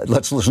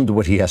 Let's listen to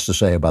what he has to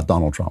say about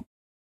Donald Trump.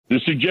 The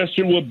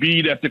suggestion will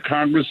be that the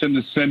Congress and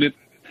the Senate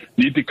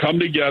need to come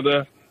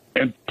together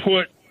and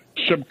put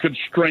some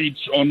constraints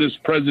on this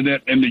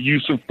president and the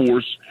use of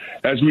force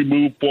as we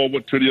move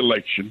forward to the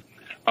election.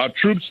 Our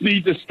troops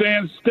need to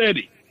stand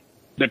steady.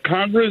 The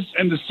Congress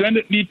and the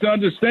Senate need to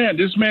understand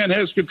this man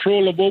has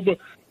control of over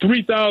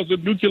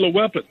 3,000 nuclear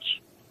weapons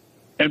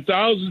and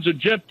thousands of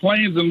jet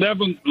planes and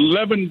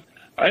 11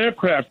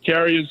 aircraft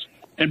carriers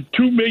and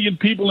 2 million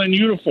people in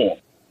uniform.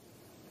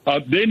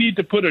 They need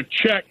to put a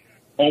check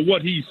on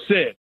what he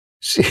said.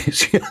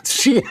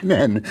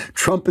 CNN,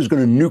 Trump is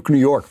going to nuke New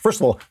York.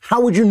 First of all,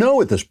 how would you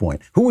know at this point?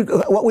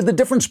 What would the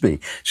difference be?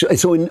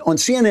 On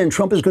CNN,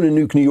 Trump is going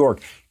to nuke New York.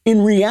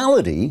 In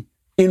reality,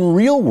 in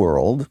real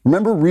world,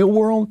 remember real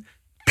world?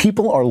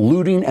 People are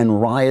looting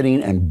and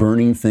rioting and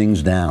burning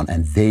things down,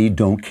 and they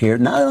don't care.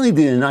 Not only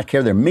do they not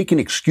care, they're making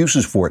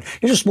excuses for it.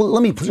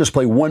 Let me just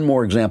play one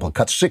more example.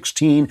 Cut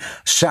 16,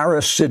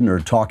 Sarah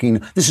Sidner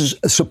talking. This is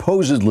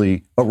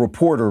supposedly a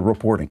reporter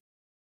reporting.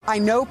 I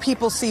know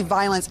people see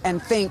violence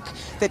and think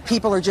that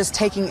people are just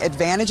taking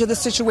advantage of the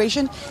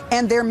situation,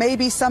 and there may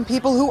be some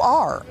people who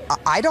are.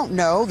 I don't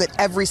know that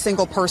every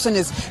single person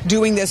is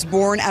doing this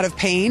born out of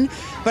pain,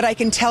 but I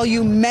can tell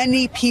you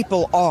many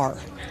people are.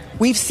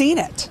 We've seen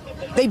it.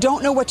 They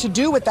don't know what to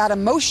do with that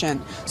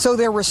emotion, so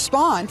their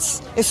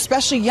response,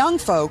 especially young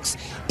folks,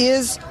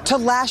 is to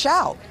lash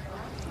out.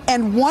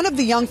 And one of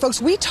the young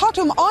folks, we talked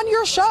to him on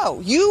your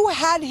show. You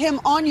had him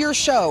on your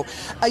show.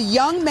 A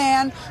young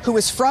man who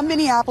is from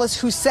Minneapolis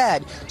who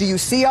said, do you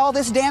see all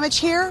this damage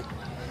here?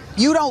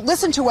 You don't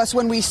listen to us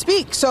when we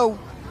speak, so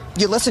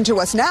you listen to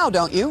us now,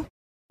 don't you?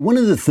 One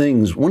of the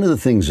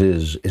things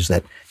is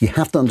that you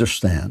have to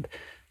understand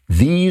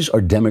these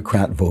are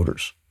Democrat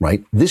voters,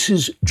 right? This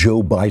is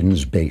Joe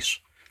Biden's base.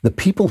 The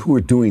people who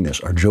are doing this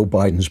are Joe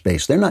Biden's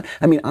base. They're not,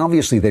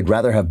 obviously they'd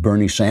rather have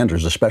Bernie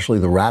Sanders, especially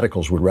the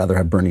radicals would rather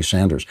have Bernie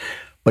Sanders.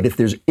 But if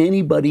there's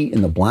anybody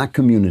in the black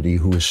community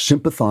who is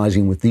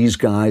sympathizing with these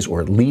guys, or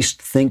at least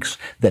thinks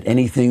that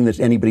anything that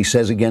anybody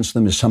says against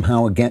them is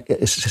somehow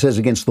says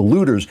against the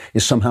looters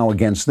is somehow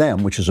against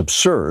them, which is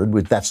absurd,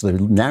 that's the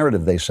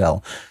narrative they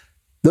sell,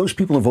 those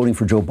people are voting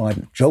for Joe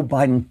Biden. Joe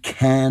Biden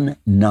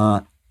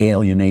cannot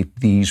alienate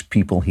these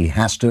people. He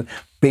has to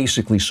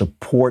basically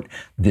support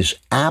this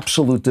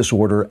absolute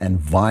disorder and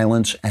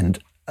violence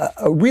and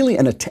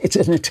it's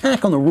an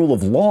attack on the rule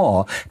of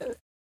law.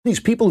 These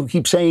people who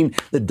keep saying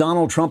that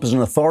Donald Trump is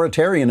an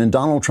authoritarian and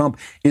Donald Trump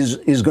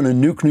is going to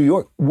nuke New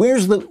York. Where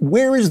is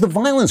the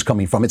violence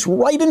coming from? It's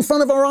right in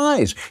front of our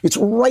eyes. It's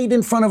right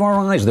in front of our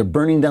eyes. They're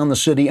burning down the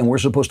city, and we're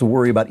supposed to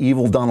worry about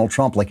evil Donald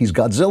Trump like he's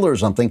Godzilla or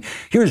something.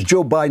 Here's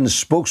Joe Biden's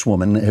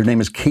spokeswoman. Her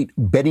name is Kate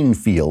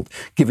Bedingfield,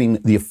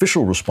 giving the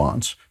official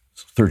response.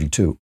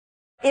 32.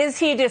 Is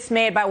he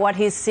dismayed by what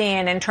he's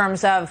seeing in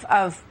terms of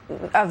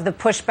the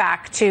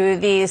pushback to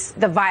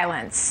the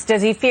violence?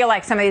 Does he feel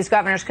like some of these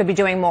governors could be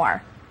doing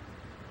more?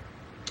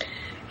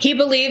 He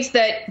believes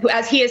that,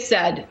 as he has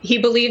said, he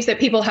believes that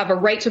people have a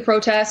right to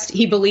protest.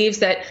 He believes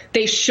that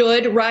they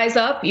should rise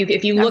up.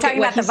 If you look at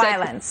what he said,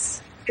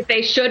 violence. If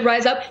they should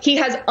rise up, he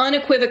has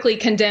unequivocally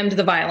condemned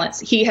the violence.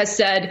 He has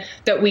said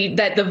that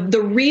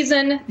the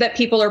reason that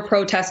people are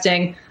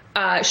protesting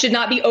should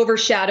not be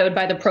overshadowed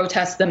by the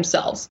protests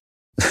themselves.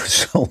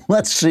 So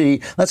let's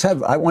see.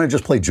 I want to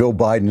just play Joe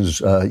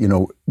Biden's,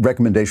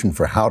 recommendation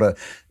for how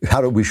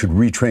we should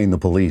retrain the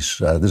police.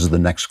 This is the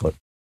next clip.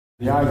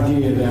 The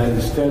idea that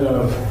instead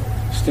of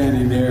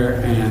standing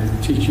there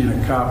and teaching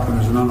a cop when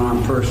there's an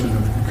unarmed person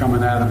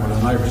coming at him with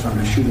a knife or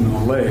something to shoot him in the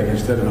leg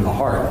instead of in the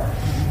heart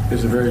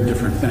is a very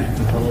different thing.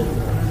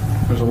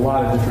 There's a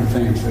lot of different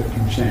things that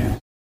can change.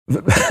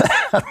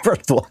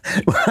 First of all,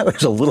 when I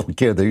was a little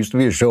kid, there used to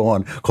be a show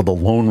on called The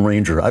Lone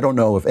Ranger. I don't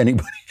know if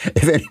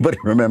anybody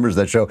remembers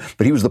that show,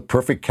 but he was the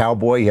perfect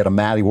cowboy. He had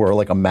he wore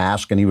like a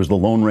mask, and he was the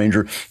Lone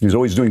Ranger. He was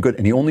always doing good,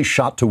 and he only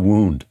shot to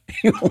wound.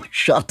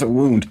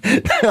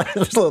 That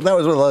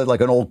was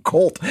like an old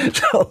Colt.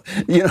 So,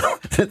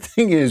 the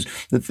thing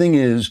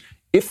is,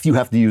 if you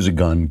have to use a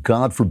gun,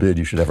 God forbid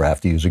you should ever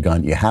have to use a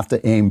gun. You have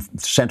to aim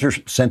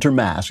center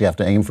mass. You have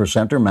to aim for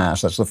center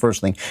mass. That's the first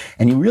thing.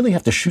 And you really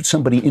have to shoot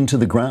somebody into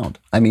the ground.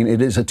 I mean,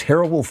 it is a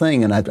terrible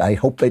thing, and I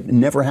hope it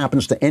never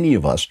happens to any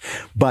of us.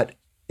 But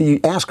you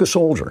ask a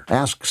soldier,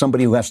 ask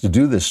somebody who has to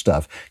do this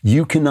stuff.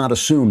 You cannot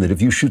assume that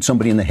if you shoot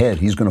somebody in the head,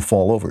 he's going to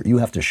fall over. You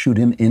have to shoot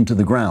him into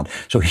the ground.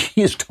 So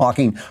he is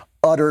talking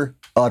utter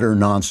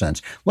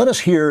nonsense. Let us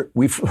hear,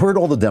 we've heard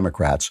all the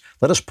Democrats.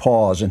 Let us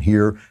pause and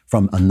hear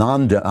from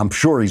I'm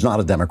sure he's not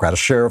a Democrat, a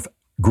Sheriff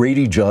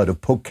Grady Judd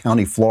of Polk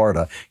County,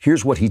 Florida.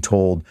 Here's what he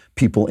told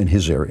people in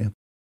his area.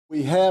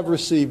 We have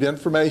received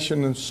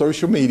information in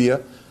social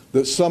media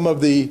that some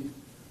of the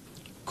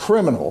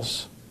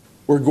criminals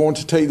were going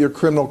to take their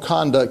criminal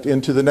conduct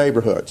into the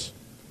neighborhoods.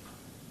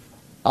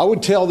 I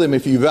would tell them,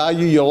 if you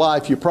value your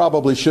life, you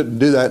probably shouldn't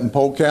do that in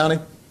Polk County,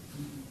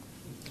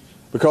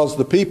 because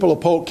the people of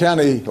Polk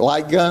County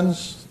like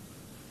guns.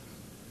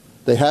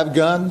 They have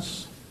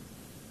guns.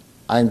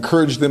 I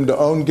encourage them to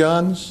own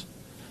guns,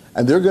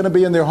 and they're going to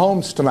be in their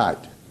homes tonight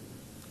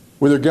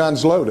with their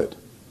guns loaded.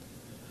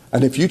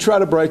 And if you try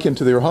to break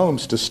into their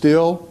homes to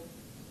steal,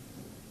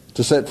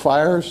 to set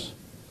fires,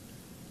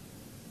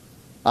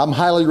 I'm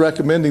highly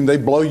recommending they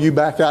blow you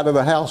back out of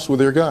the house with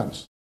their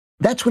guns.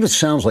 That's what it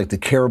sounds like to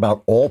care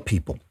about all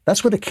people.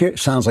 That's what it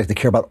sounds like to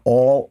care about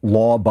all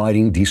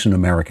law-abiding, decent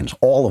Americans,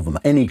 all of them,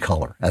 any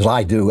color, as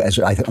I do, as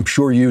I'm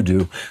sure you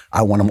do.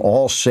 I want them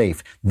all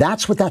safe.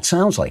 That's what that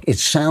sounds like. It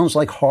sounds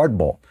like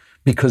hardball,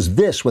 because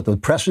what the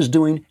press is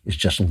doing is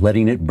just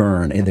letting it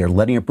burn. And they're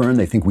letting it burn.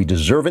 They think we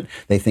deserve it.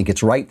 They think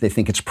it's right. They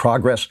think it's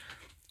progress.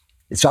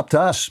 It's up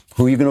to us.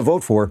 Who are you going to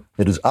vote for?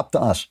 It is up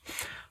to us.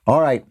 All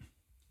right.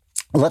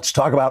 Let's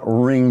talk about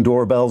Ring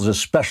doorbells,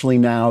 especially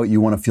now. You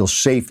want to feel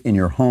safe in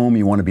your home.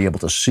 You want to be able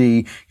to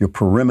see your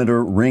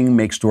perimeter. Ring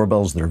makes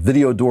doorbells that are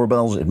video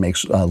doorbells. It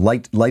makes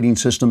lighting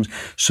systems,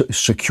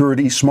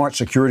 smart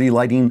security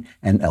lighting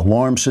and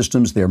alarm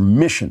systems. Their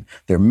mission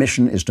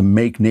is to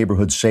make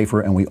neighborhoods safer,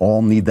 and we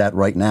all need that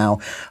right now.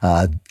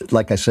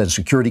 Like I said,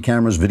 security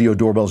cameras, video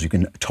doorbells. You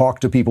can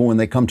talk to people when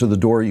they come to the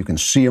door. You can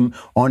see them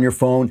on your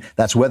phone.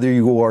 That's whether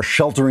you are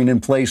sheltering in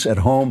place at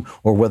home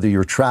or whether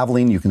you're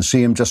traveling. You can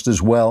see them just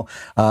as well.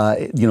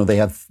 They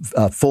have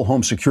full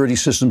home security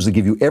systems that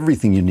give you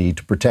everything you need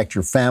to protect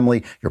your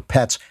family, your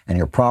pets, and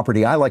your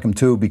property. I like them,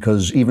 too,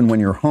 because even when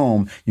you're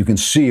home, you can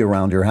see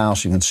around your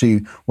house. You can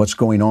see what's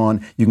going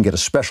on. You can get a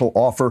special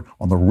offer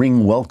on the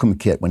Ring Welcome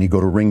Kit when you go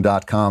to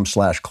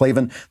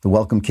ring.com/Klavan. The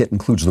Welcome Kit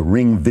includes the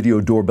Ring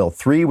Video Doorbell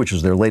 3, which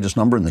is their latest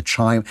number, and the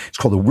Chime. It's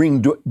called the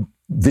Ring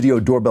Video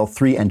Doorbell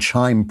 3 and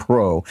Chime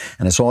Pro.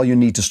 And it's all you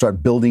need to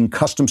start building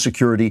custom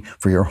security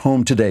for your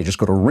home today. Just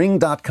go to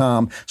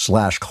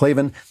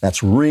ring.com/Klavan.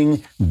 That's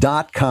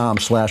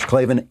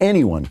ring.com/Klavan.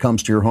 Anyone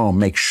comes to your home,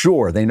 make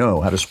sure they know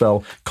how to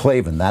spell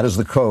Klavan. That is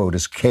the code.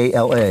 It's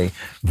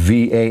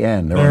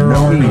KLAVAN. There are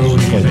no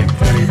E's.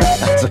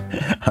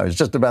 I was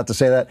just about to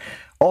say that.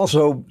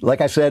 Also,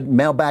 like I said,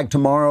 mailbag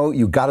tomorrow.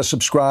 You got to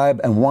subscribe,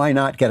 and why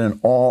not get an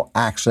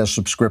all-access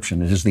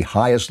subscription? It is the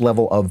highest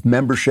level of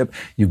membership.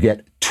 You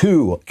get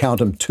two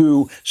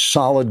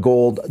solid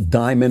gold,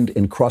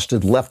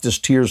 diamond-encrusted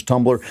Leftist Tears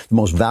tumbler. The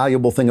most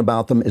valuable thing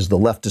about them is the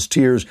Leftist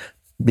Tears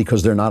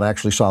because they're not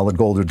actually solid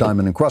gold or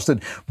diamond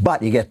encrusted.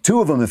 But you get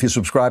 2 of them if you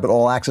subscribe at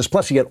All Access.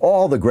 Plus, you get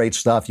all the great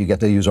stuff. You get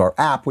to use our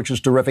app, which is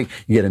terrific.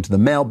 You get into the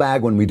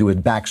mailbag when we do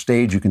it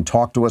backstage. You can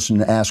talk to us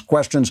and ask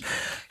questions.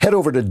 Head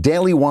over to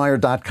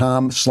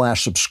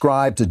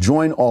dailywire.com/subscribe to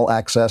join All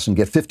Access and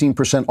get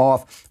 15%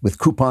 off with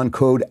coupon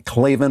code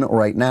Klavan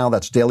right now.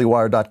 That's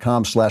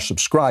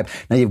dailywire.com/subscribe.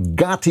 Now, you've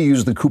got to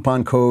use the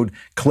coupon code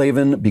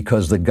Klavan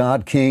because the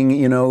God King,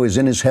 is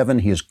in his heaven.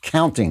 He is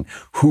counting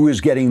who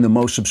is getting the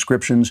most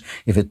subscriptions.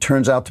 If it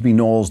turns out to be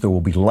Knowles, there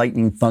will be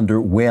lightning,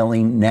 thunder,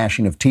 wailing,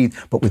 gnashing of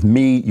teeth. But with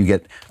me, you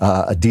get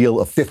a deal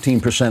of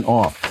 15%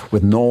 off.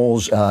 With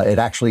Knowles, it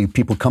actually,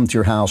 people come to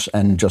your house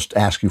and just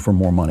ask you for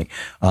more money.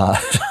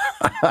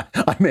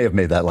 I may have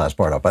made that last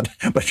part up, but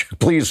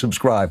please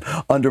subscribe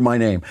under my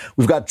name.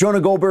 We've got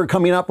Jonah Goldberg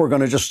coming up. We're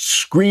going to just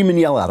scream and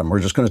yell at him. We're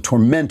just going to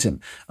torment him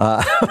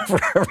for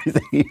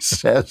everything he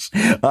says.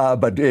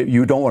 But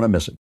you don't want to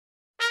miss it.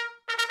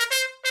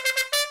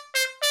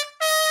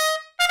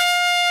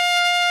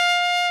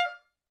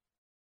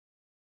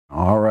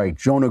 All right.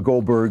 Jonah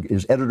Goldberg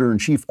is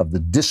editor-in-chief of The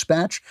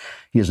Dispatch.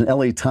 He is an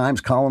LA Times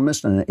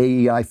columnist and an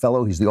AEI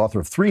fellow. He's the author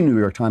of 3 New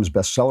York Times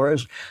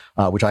bestsellers,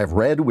 which I have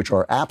read, which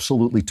are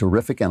absolutely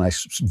terrific, and I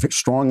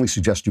strongly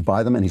suggest you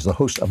buy them. And he's the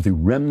host of the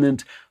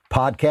Remnant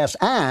podcast,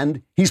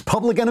 and he's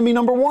public enemy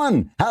number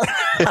 1.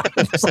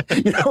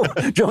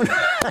 Jonah,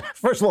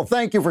 first of all,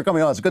 thank you for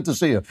coming on. It's good to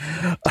see you.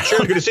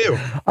 Sure, good to see you.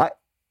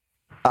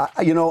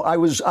 I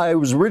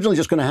was originally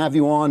just going to have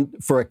you on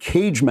for a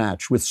cage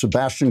match with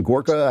Sebastian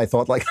Gorka. I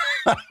thought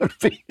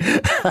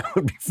that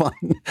would be fun.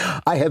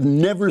 I have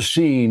never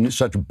seen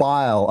such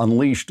bile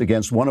unleashed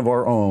against one of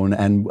our own,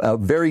 and a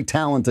very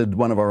talented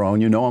one of our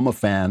own. I'm a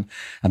fan,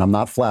 and I'm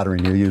not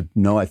flattering you.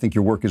 I think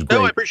your work is great.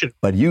 No, I appreciate it.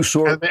 But you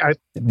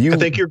I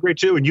think you're great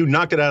too, and you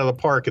knocked it out of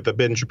the park at the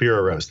Ben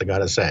Shapiro roast. I got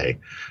to say,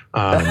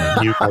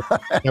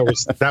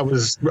 that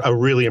was a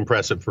really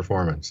impressive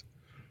performance.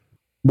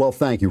 Well,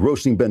 thank you.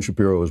 Roasting Ben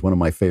Shapiro is one of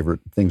my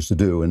favorite things to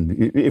do.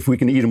 And if we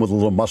can eat him with a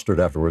little mustard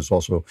afterwards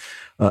also.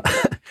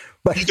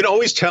 But you can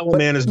always tell a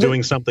man is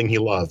doing something he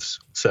loves.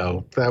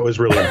 So that was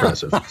really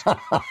impressive.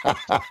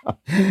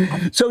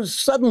 So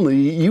suddenly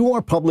you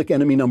are public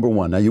enemy number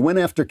 1. Now, you went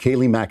after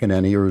Kayleigh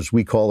McEnany, or as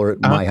we call her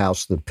at my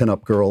house, the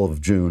pinup girl of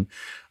June.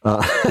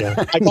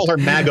 I call her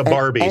MAGA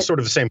Barbie, sort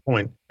of the same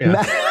point.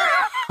 Yeah.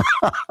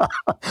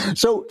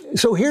 So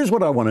here's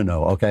what I want to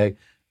know, okay?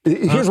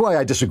 Here's why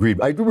I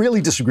disagreed. I really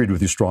disagreed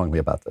with you strongly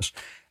about this.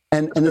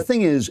 And the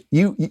thing is,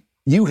 you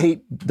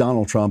hate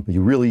Donald Trump.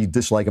 You really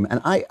dislike him. And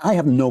I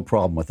have no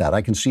problem with that.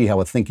 I can see how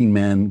a thinking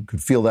man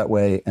could feel that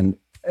way, and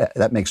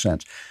that makes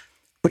sense.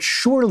 But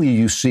surely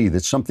you see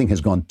that something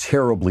has gone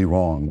terribly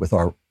wrong with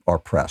our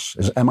press.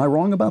 Am I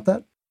wrong about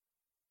that?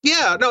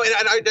 Yeah, no, and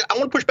I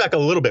want to push back a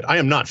little bit. I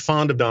am not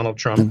fond of Donald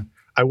Trump.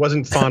 I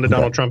wasn't fond of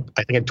Donald Trump,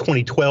 I think, in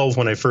 2012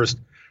 when I first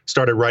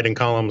started writing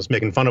columns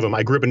making fun of him.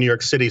 I grew up in New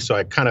York City, so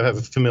I kind of have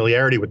a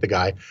familiarity with the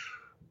guy.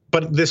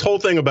 But this whole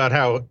thing about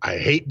how I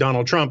hate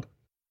Donald Trump,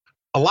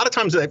 a lot of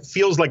times it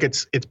feels like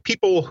it's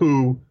people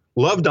who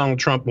love Donald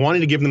Trump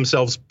wanting to give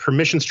themselves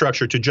permission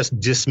structure to just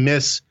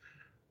dismiss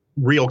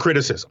real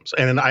criticisms.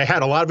 And I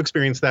had a lot of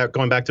experience that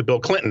going back to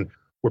Bill Clinton,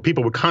 where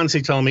people would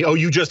constantly tell me, oh,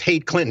 you just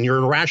hate Clinton. You're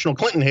an irrational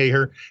Clinton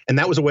hater. And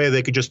that was a way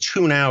they could just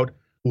tune out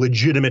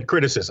legitimate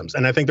criticisms.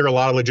 And I think there are a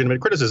lot of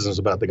legitimate criticisms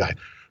about the guy.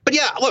 But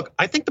yeah, look,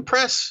 I think the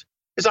press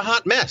is a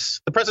hot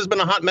mess. The press has been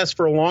a hot mess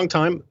for a long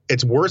time.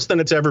 It's worse than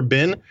it's ever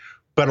been.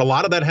 But a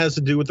lot of that has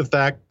to do with the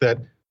fact that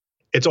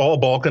it's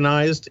all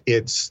balkanized.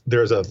 It's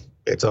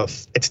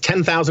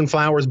 10,000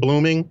 flowers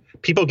blooming.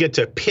 People get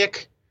to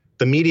pick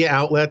the media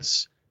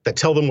outlets that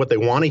tell them what they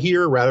want to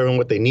hear rather than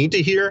what they need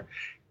to hear.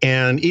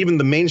 And even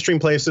the mainstream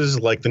places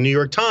like the New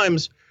York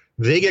Times,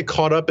 they get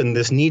caught up in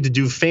this need to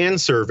do fan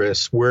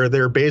service where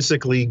they're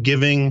basically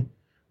giving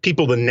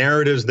people the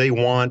narratives they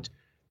want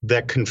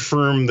that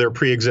confirm their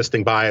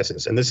pre-existing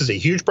biases. And this is a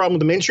huge problem with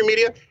the mainstream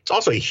media. It's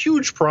also a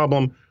huge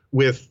problem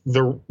with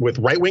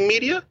right-wing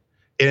media.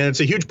 And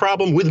it's a huge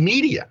problem with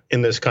media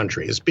in this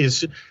country.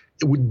 Is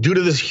due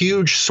to this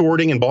huge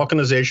sorting and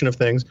balkanization of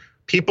things,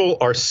 people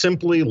are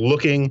simply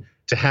looking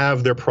to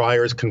have their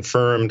priors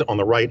confirmed on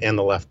the right and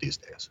the left these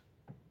days.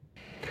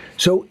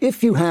 So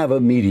if you have a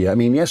media, I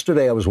mean,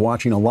 yesterday I was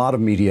watching a lot of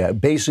media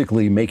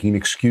basically making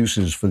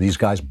excuses for these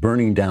guys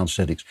burning down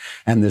cities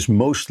and this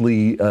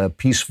mostly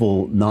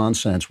peaceful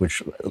nonsense,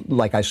 which,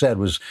 like I said,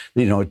 was,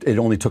 it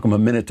only took them a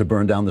minute to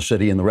burn down the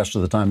city and the rest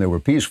of the time they were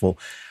peaceful.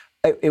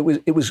 It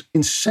was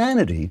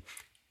insanity.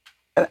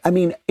 I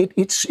mean,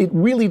 it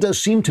really does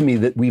seem to me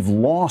that we've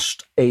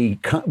lost I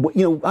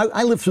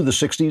lived through the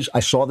 60s.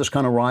 I saw this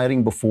kind of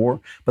rioting before,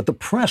 but the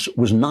press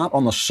was not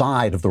on the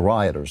side of the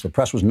rioters. The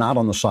press was not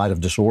on the side of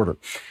disorder.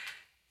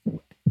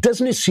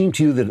 Doesn't it seem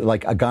to you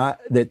that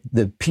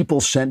that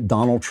people sent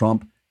Donald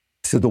Trump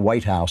to the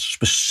White House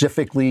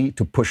specifically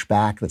to push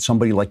back, that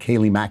somebody like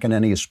Kayleigh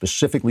McEnany is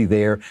specifically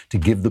there to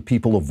give the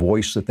people a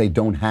voice that they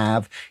don't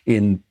have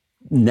in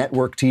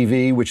network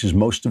TV, which is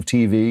most of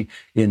TV,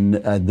 in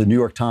the New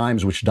York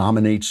Times, which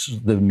dominates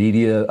the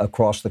media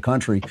across the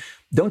country.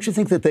 Don't you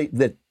think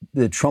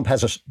that Trump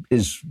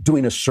is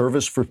doing a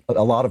service for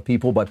a lot of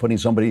people by putting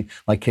somebody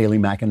like Kayleigh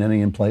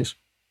McEnany in place?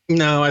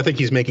 No, I think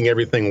he's making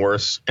everything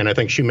worse, and I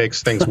think she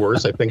makes things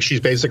worse. I think she's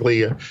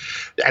basically,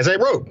 as I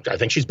wrote, I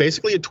think she's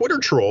basically a Twitter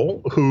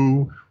troll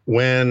who,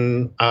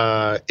 when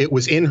it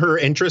was in her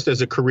interest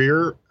as a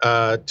career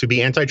to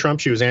be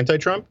anti-Trump, she was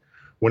anti-Trump.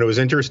 When it was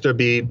interest to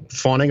be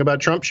fawning about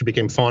Trump, she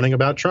became fawning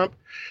about Trump.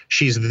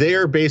 She's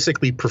there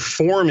basically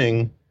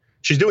performing.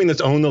 She's doing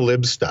this own the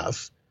lib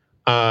stuff.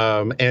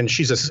 And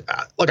she's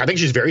look, I think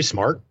she's very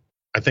smart.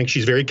 I think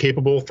she's very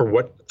capable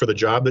for the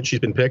job that she's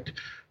been picked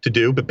to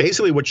do. But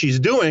basically what she's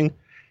doing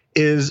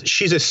is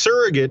she's a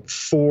surrogate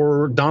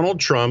for Donald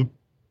Trump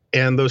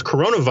and those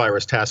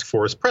coronavirus task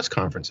force press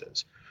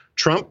conferences.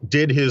 Trump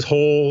did his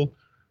whole,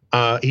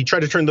 he tried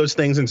to turn those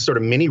things into sort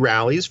of mini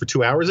rallies for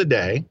 2 hours a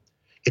day.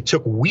 It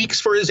took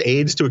weeks for his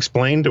aides to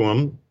explain to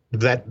him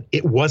that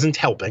it wasn't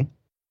helping.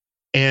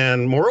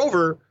 And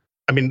moreover,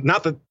 I mean,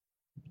 not that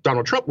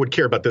Donald Trump would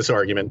care about this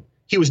argument.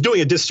 He was doing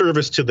a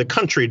disservice to the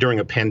country during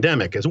a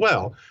pandemic as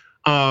well.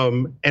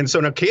 And so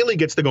now Kayleigh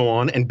gets to go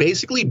on and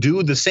basically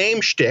do the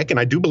same shtick, and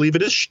I do believe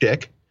it is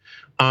shtick,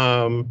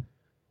 and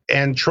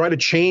try to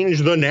change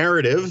the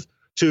narrative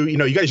to,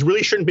 you guys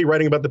really shouldn't be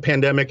writing about the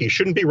pandemic. You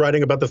shouldn't be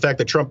writing about the fact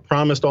that Trump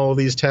promised all of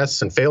these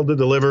tests and failed to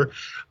deliver.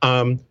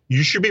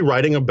 You should be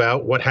writing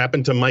about what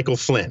happened to Michael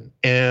Flynn.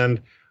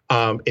 And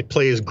it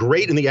plays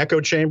great in the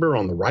echo chamber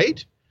on the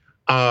right.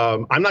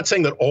 I'm not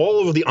saying that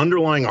all of the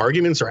underlying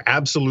arguments are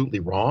absolutely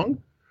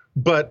wrong,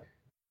 but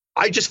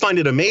I just find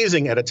it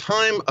amazing at a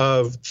time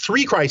of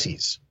three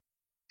crises: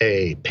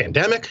 a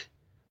pandemic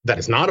that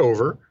is not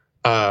over,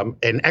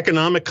 an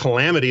economic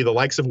calamity, the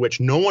likes of which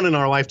no one in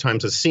our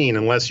lifetimes has seen,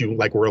 unless you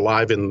were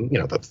alive in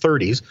the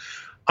 30s,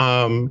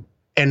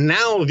 and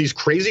now these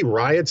crazy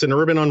riots and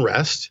urban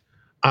unrest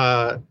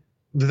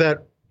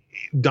that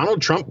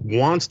Donald Trump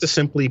wants to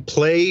simply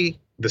play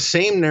the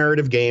same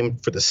narrative game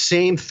for the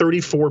same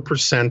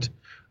 34%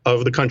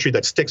 of the country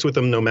that sticks with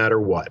him no matter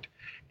what.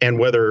 And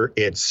whether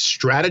it's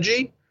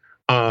strategy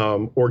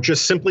or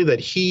just simply that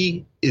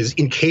he is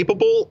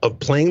incapable of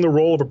playing the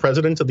role of a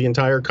president of the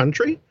entire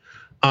country,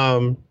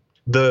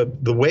 the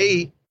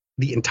way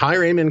the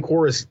entire Amen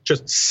chorus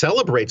just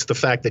celebrates the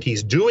fact that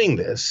he's doing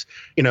this,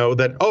 you have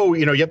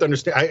to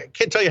understand. I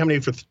can't tell you how many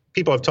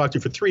people I've talked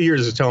to for 3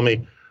 years is telling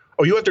me,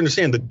 oh, you have to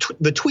understand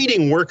the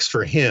tweeting works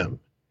for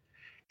him.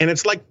 And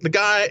it's like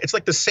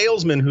the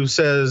salesman who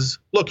says,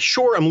 look,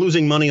 sure, I'm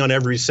losing money on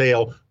every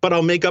sale, but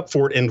I'll make up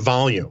for it in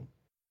volume.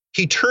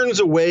 He turns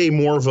away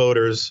more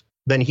voters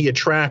than he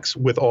attracts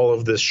with all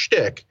of this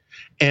shtick.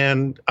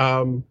 And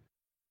I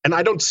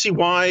don't see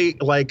why,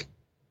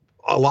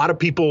 a lot of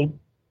people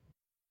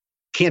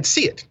can't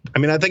see it. I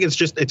mean, I think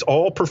it's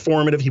all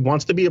performative. He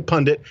wants to be a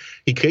pundit.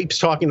 He keeps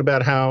talking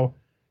about how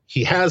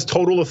he has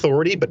total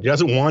authority, but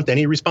doesn't want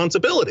any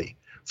responsibility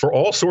for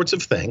all sorts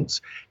of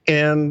things.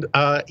 And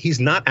he's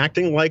not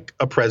acting like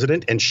a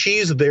president, and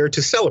she's there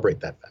to celebrate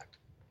that fact.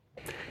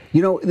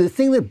 The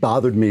thing that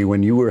bothered me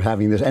when you were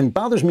having this, and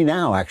bothers me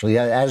now, actually,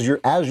 as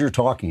you're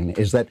talking,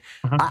 is that,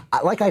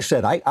 like I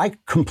said, I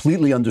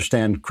completely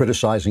understand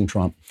criticizing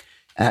Trump.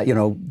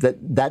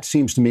 That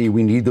seems to me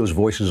we need those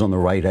voices on the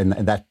right, and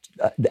that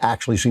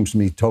actually seems to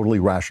me totally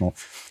rational.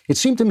 It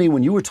seemed to me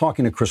when you were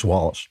talking to Chris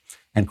Wallace,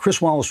 and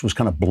Chris Wallace was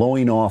kind of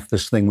blowing off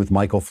this thing with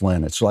Michael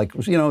Flynn. It's like,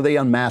 they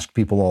unmask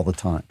people all the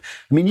time.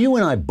 I mean, you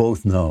and I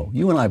both know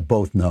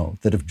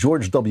that if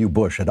George W.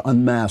 Bush had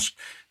unmasked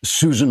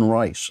Susan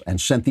Rice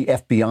and sent the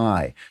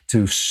FBI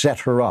to set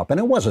her up, and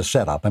it was a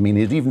setup. I mean,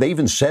 they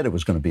even said it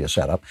was going to be a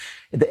setup,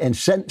 and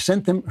sent the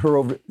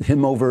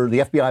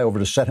FBI over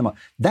to set him up.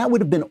 That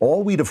would have been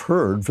all we'd have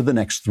heard for the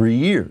next 3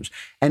 years.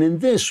 And in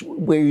this,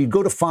 where you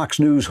go to Fox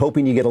News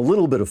hoping you get a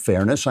little bit of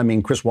fairness. I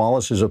mean, Chris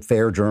Wallace is a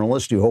fair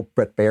journalist. You hope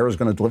Bret Baier is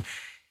going to deliver.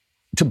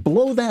 To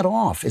blow that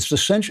off, it's to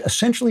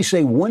essentially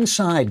say one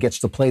side gets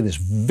to play this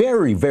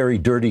very, very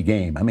dirty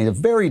game. I mean, a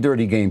very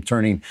dirty game,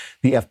 turning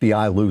the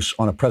FBI loose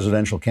on a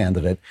presidential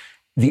candidate.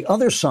 The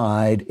other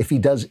side, if he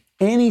does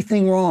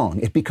anything wrong,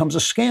 it becomes a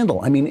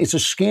scandal. I mean, it's a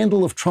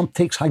scandal if Trump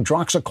takes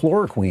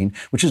hydroxychloroquine,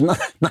 which is not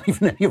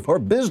even any of our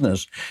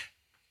business.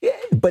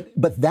 But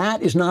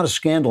that is not a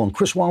scandal. And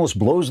Chris Wallace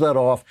blows that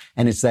off,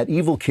 and it's that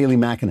evil Kayleigh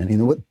McEnany.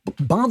 What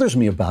bothers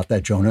me about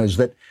that, Jonah, is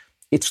that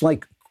it's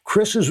like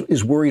Chris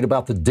is worried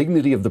about the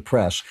dignity of the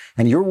press,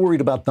 and you're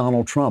worried about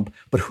Donald Trump.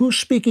 But who's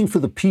speaking for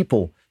the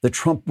people that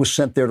Trump was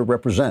sent there to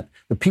represent?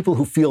 The people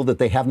who feel that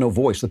they have no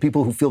voice, the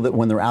people who feel that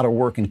when they're out of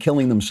work and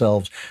killing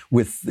themselves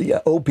with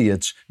the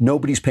opiates,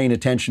 nobody's paying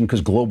attention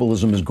because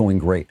globalism is going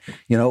great.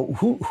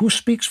 Who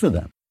speaks for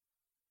them?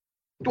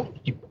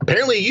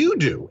 Apparently you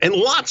do, and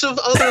lots of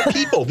other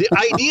people. This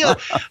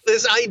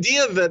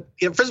idea that,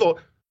 first of all,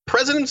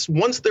 presidents,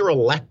 once they're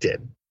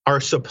elected, are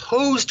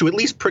supposed to at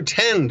least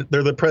pretend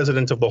they're the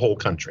president of the whole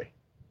country.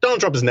 Donald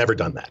Trump has never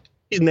done that.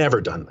 He's never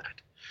done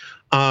that.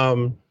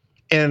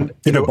 And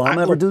did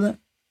Obama ever do that?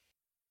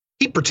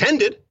 He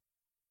pretended.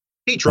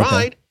 He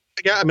tried.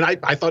 Yeah, I mean,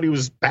 I thought he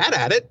was bad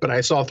at it, but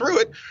I saw through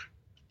it.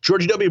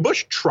 George W.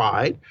 Bush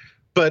tried,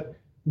 but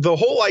the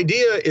whole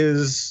idea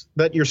is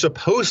that you're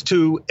supposed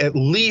to at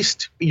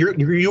least,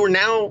 you are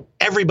now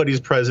everybody's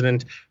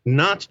president,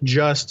 not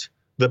just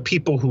the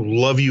people who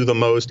love you the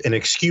most, and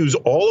excuse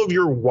all of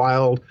your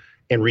wild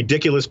and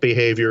ridiculous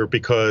behavior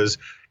because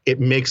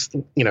it makes,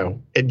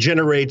 it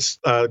generates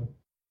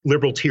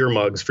liberal tear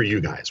mugs for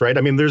you guys, right?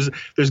 I mean, there's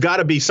got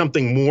to be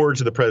something more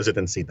to the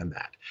presidency than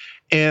that.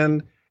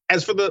 And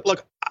as for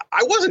look,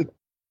 I wasn't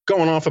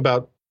going off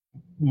about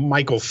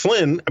Michael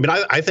Flynn. I mean,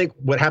 I think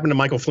what happened to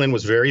Michael Flynn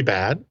was very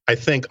bad. I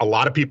think a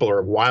lot of people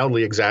are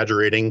wildly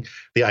exaggerating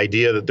the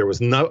idea that there was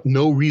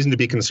no reason to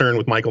be concerned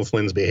with Michael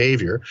Flynn's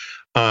behavior.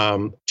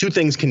 Two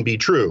things can be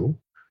true.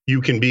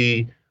 You can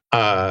be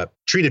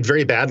treated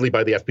very badly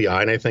by the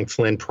FBI, and I think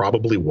Flynn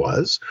probably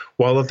was,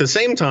 while at the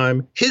same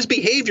time, his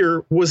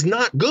behavior was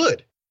not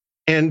good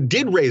and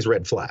did raise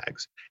red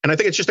flags. And I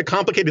think it's just a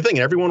complicated thing.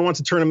 Everyone wants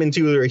to turn him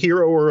into either a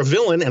hero or a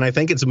villain, and I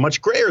think it's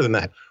much grayer than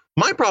that.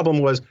 My problem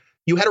was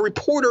you had a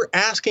reporter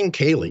asking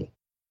Kayleigh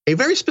a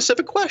very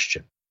specific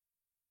question.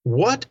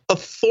 What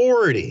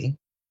authority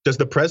does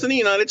the president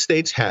of the United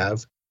States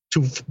have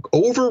to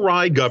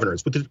override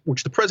governors,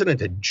 which the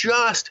president had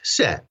just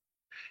said?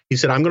 He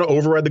said, I'm going to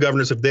override the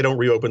governors if they don't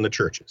reopen the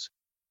churches.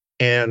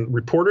 And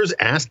reporters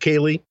asked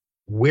Kayleigh,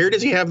 where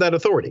does he have that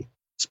authority?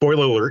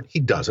 Spoiler alert, he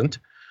doesn't.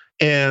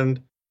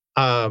 And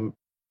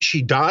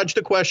she dodged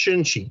the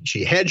question. She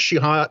chuck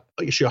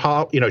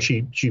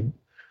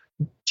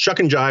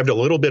and jived a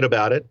little bit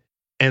about it.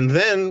 And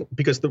then,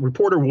 because the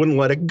reporter wouldn't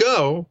let it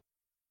go,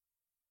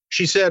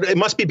 she said, it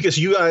must be because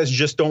you guys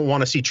just don't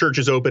want to see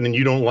churches open and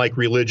you don't like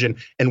religion,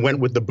 and went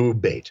with the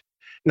boob bait.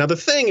 Now, the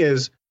thing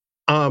is,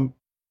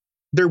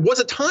 there was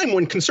a time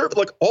when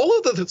all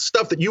of the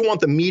stuff that you want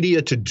the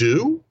media to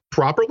do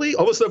properly,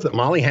 all the stuff that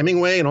Molly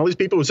Hemingway and all these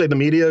people who say the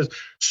media is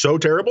so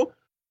terrible,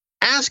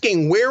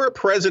 asking where a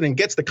president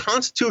gets the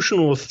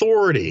constitutional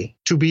authority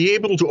to be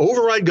able to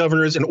override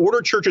governors and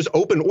order churches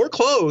open or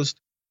closed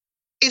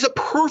is a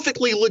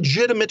perfectly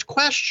legitimate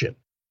question.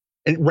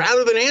 And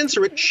rather than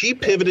answer it, she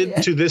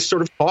pivoted to this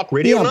sort of talk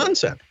radio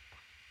nonsense.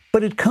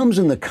 But it comes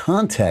in the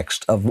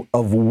context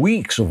of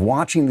weeks of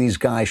watching these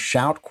guys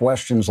shout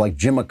questions like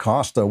Jim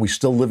Acosta, are we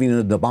still living in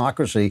a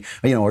democracy?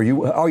 Are you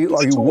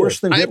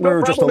worse than Hitler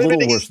or just a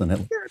little worse than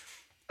Hitler?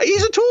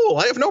 He's a tool.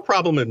 I have no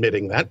problem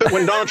admitting that. But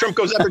when Donald Trump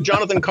goes after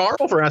Jonathan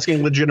Karl for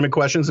asking legitimate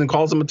questions and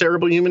calls him a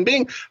terrible human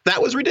being,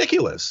 that was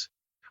ridiculous.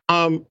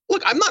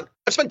 Look, I've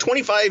spent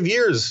 25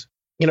 years,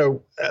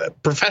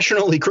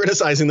 professionally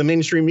criticizing the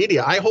mainstream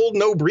media. I hold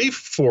no brief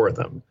for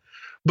them.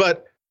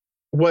 But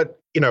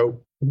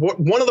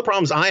one of the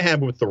problems I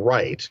have with the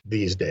right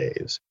these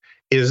days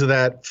is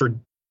that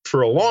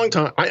for a long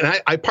time,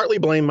 I partly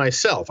blame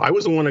myself. I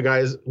was one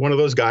of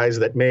those guys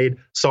that made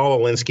Saul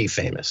Alinsky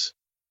famous.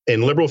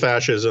 In Liberal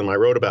Fascism, I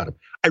wrote about him.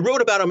 I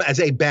wrote about him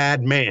as a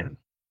bad man.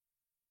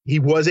 He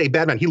was a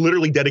bad man. He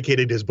literally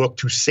dedicated his book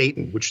to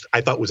Satan, which I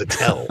thought was a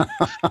tell.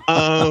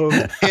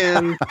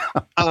 And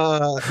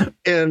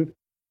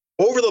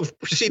over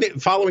the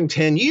following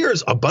 10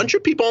 years, a bunch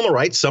of people on the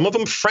right, some of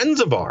them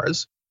friends of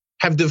ours,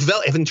 have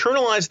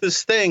internalized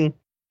this thing,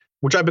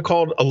 which I've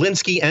called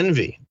Alinsky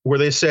envy, where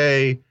they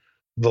say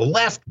the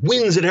left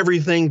wins at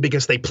everything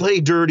because they play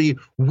dirty.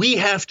 We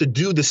have to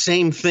do the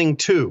same thing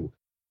too.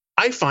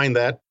 I find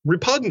that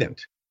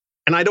repugnant,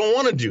 and I don't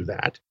want to do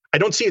that. I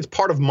don't see it's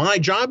part of my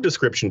job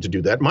description to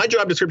do that. My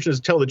job description is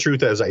to tell the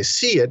truth as I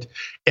see it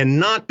and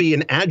not be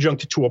an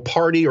adjunct to a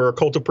party or a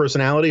cult of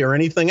personality or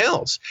anything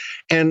else.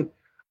 And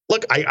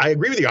look, I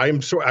agree with you.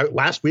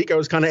 Last week I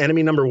was kind of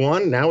enemy number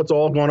one. Now it's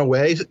all gone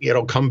away.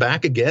 It'll come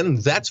back again.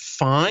 That's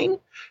fine.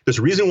 There's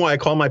a reason why I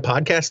call my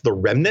podcast The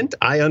Remnant.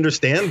 I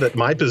understand that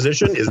my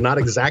position is not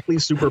exactly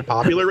super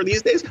popular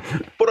these days.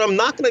 What I'm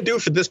not going to do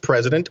for this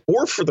president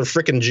or for the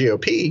frickin'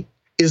 GOP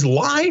is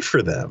lie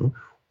for them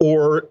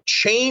or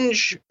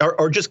change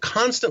or just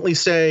constantly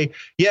say,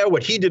 yeah,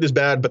 what he did is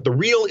bad, but the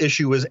real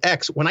issue is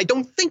X, when I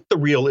don't think the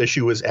real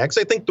issue is X.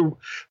 I think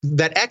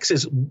that X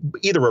is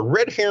either a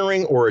red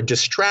herring or a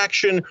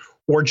distraction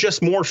or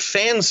just more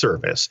fan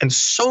service. And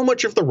so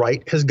much of the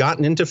right has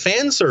gotten into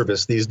fan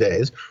service these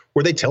days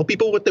where they tell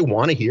people what they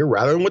want to hear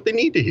rather than what they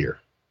need to hear.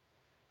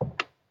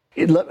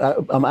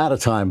 I'm out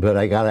of time, but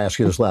I got to ask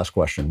you this last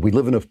question. We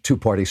live in a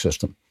two-party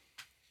system.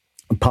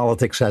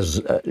 Politics has,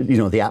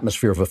 the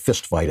atmosphere of a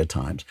fist fight at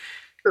times.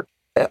 Sure.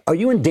 Are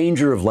you in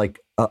danger of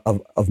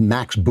of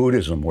Max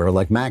Buddhism, where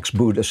Max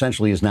Boot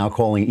essentially is now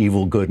calling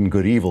evil good and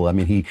good evil? I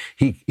mean,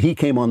 he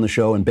came on the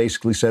show and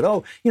basically said,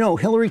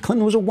 Hillary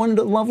Clinton was a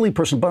lovely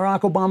person.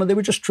 Barack Obama, they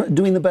were just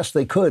doing the best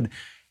they could.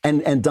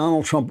 And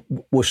Donald Trump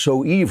was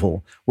so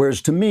evil.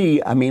 Whereas to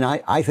me, I mean,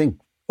 I think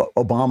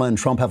Obama and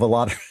Trump have a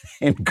lot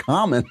in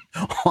common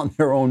on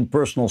their own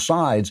personal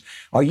sides.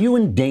 Are you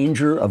in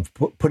danger of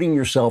putting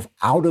yourself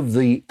out of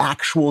the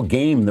actual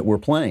game that we're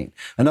playing?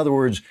 In other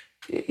words,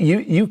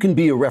 you can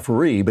be a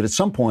referee, but at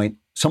some point,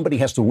 somebody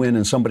has to win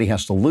and somebody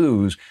has to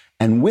lose.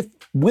 And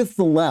with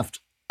the left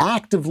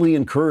actively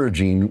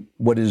encouraging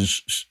what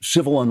is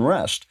civil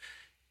unrest,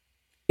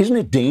 Isn't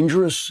it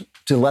dangerous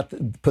to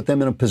put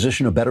them in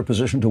a better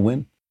position to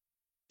win?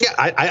 Yeah,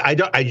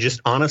 I just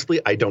honestly,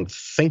 I don't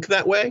think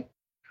that way.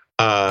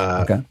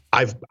 Okay.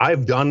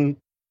 I've done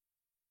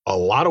a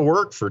lot of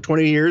work for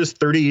 20 years,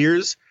 30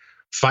 years,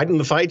 fighting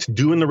the fights,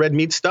 doing the red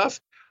meat stuff.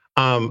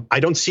 I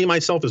don't see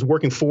myself as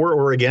working for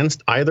or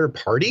against either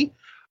party.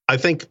 I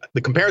think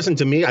the comparison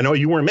to me, I know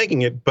you weren't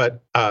making it,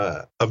 but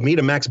of me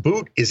to Max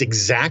Boot is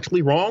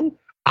exactly wrong.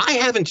 I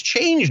haven't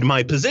changed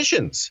my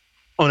positions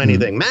on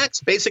anything.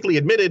 Max basically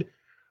admitted,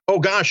 oh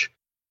gosh,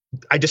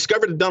 I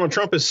discovered that Donald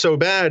Trump is so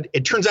bad.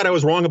 It turns out I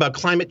was wrong about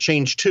climate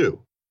change too.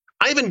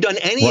 I haven't done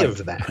any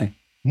of that. Right.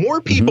 More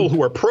people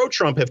who are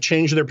pro-Trump have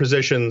changed their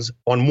positions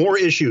on more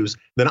issues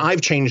than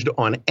I've changed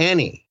on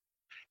any.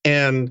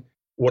 And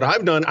what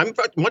I've done, I'm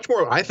much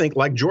more, I think,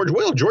 like George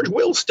Will. George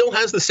Will still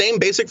has the same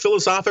basic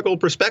philosophical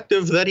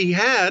perspective that he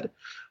had.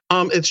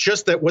 It's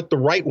just that what the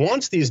right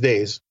wants these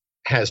days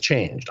has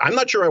changed. I'm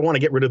not sure I want to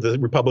get rid of the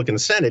Republican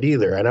Senate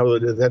either. I know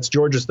that's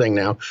George's thing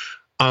now.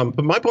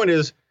 But my point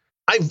is,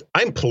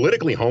 I'm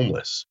politically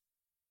homeless.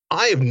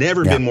 I have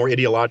never been more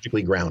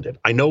ideologically grounded.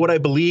 I know what I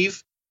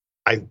believe.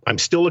 I'm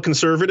still a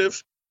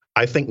conservative.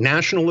 I think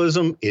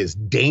nationalism is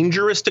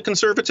dangerous to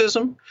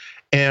conservatism.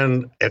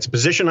 And it's a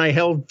position I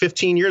held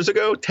 15 years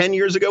ago, 10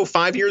 years ago,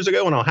 5 years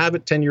ago, and I'll have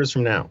it 10 years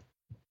from now.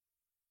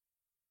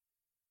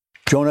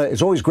 Jonah,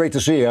 it's always great to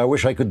see you. I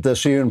wish I could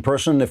see you in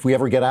person if we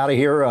ever get out of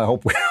here. I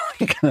hope we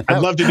can. I'd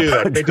love to do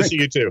that. Great to see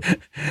you too.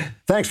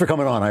 Thanks for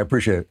coming on. I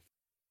appreciate it.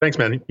 Thanks,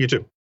 man. You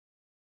too.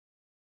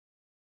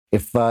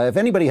 If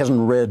anybody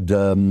hasn't read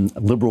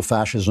Liberal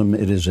Fascism,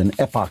 it is an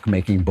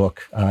epoch-making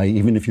book.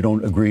 Even if you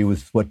don't agree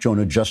with what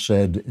Jonah just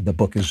said, the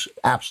book is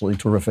absolutely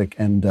terrific,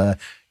 and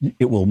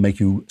it will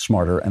make you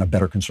smarter and a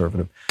better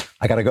conservative.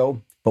 I got to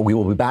go, but we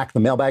will be back. The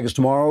mailbag is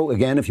tomorrow.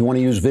 Again, if you want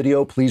to use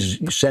video, please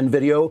send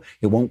video.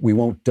 We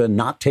won't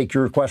not take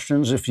your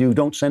questions if you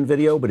don't send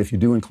video, but if you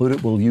do include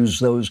it, we'll use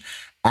those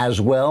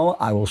as well.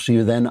 I will see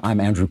you then. I'm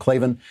Andrew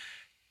Klavan.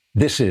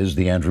 This is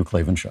The Andrew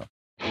Klavan Show.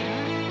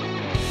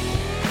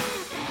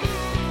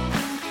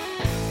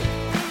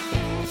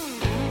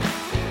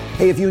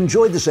 Hey, if you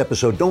enjoyed this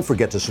episode, don't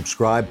forget to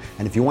subscribe.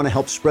 And if you want to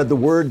help spread the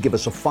word, give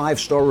us a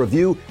 5-star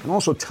review and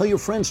also tell your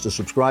friends to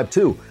subscribe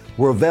too.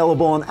 We're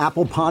available on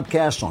Apple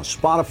Podcasts, on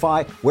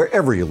Spotify,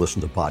 wherever you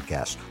listen to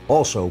podcasts.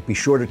 Also, be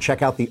sure to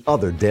check out the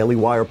other Daily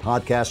Wire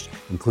podcasts,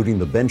 including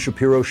The Ben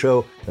Shapiro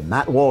Show, The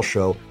Matt Walsh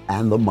Show,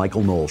 and The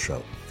Michael Knowles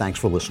Show. Thanks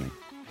for listening.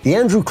 The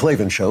Andrew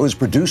Klavan Show is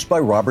produced by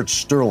Robert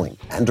Sterling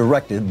and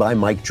directed by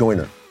Mike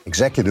Joyner.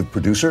 Executive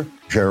producer,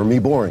 Jeremy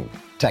Boring.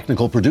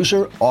 Technical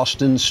producer,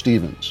 Austin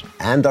Stevens.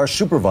 And our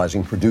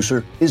supervising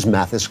producer is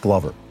Mathis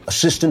Glover.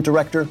 Assistant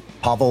director,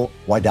 Pavel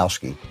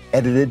Wydowski.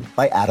 Edited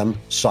by Adam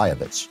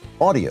Sayevitz.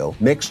 Audio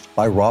mixed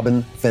by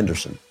Robin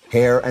Fenderson.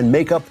 Hair and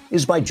makeup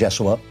is by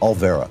Jesua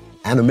Alvera.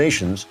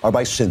 Animations are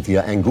by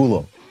Cynthia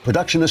Angulo.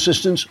 Production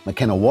assistants,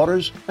 McKenna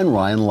Waters and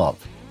Ryan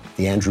Love.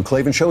 The Andrew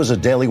Klavan Show is a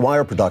Daily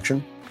Wire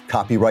production.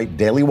 Copyright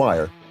Daily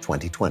Wire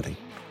 2020. You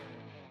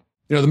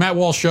know, the Matt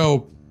Walsh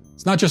Show,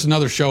 it's not just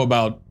another show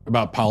about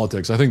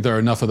politics. I think there are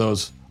enough of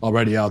those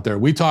already out there.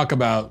 We talk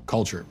about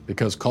culture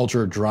because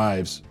culture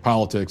drives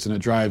politics and it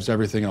drives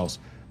everything else.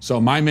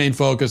 So my main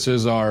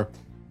focuses are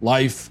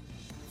life,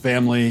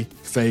 family,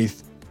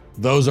 faith.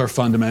 Those are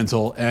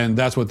fundamental, and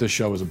that's what this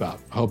show is about.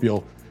 I hope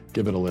you'll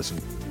give it a listen.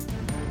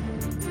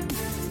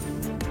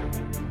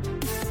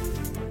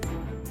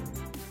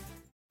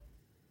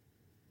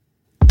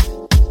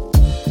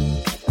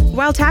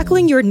 While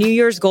tackling your New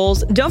Year's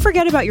goals, don't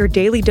forget about your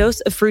daily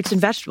dose of fruits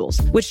and vegetables,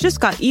 which just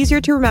got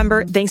easier to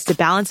remember thanks to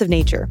Balance of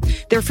Nature.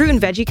 Their fruit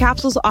and veggie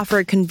capsules offer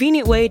a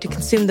convenient way to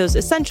consume those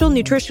essential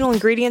nutritional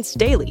ingredients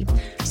daily.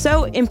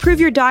 So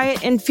improve your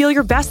diet and feel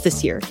your best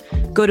this year.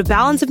 Go to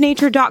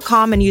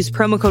balanceofnature.com and use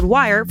promo code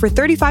WIRE for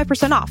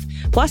 35% off,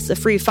 plus a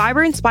free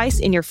fiber and spice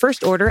in your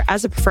first order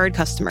as a preferred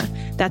customer.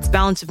 That's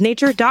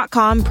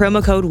balanceofnature.com,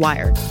 promo code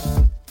WIRE.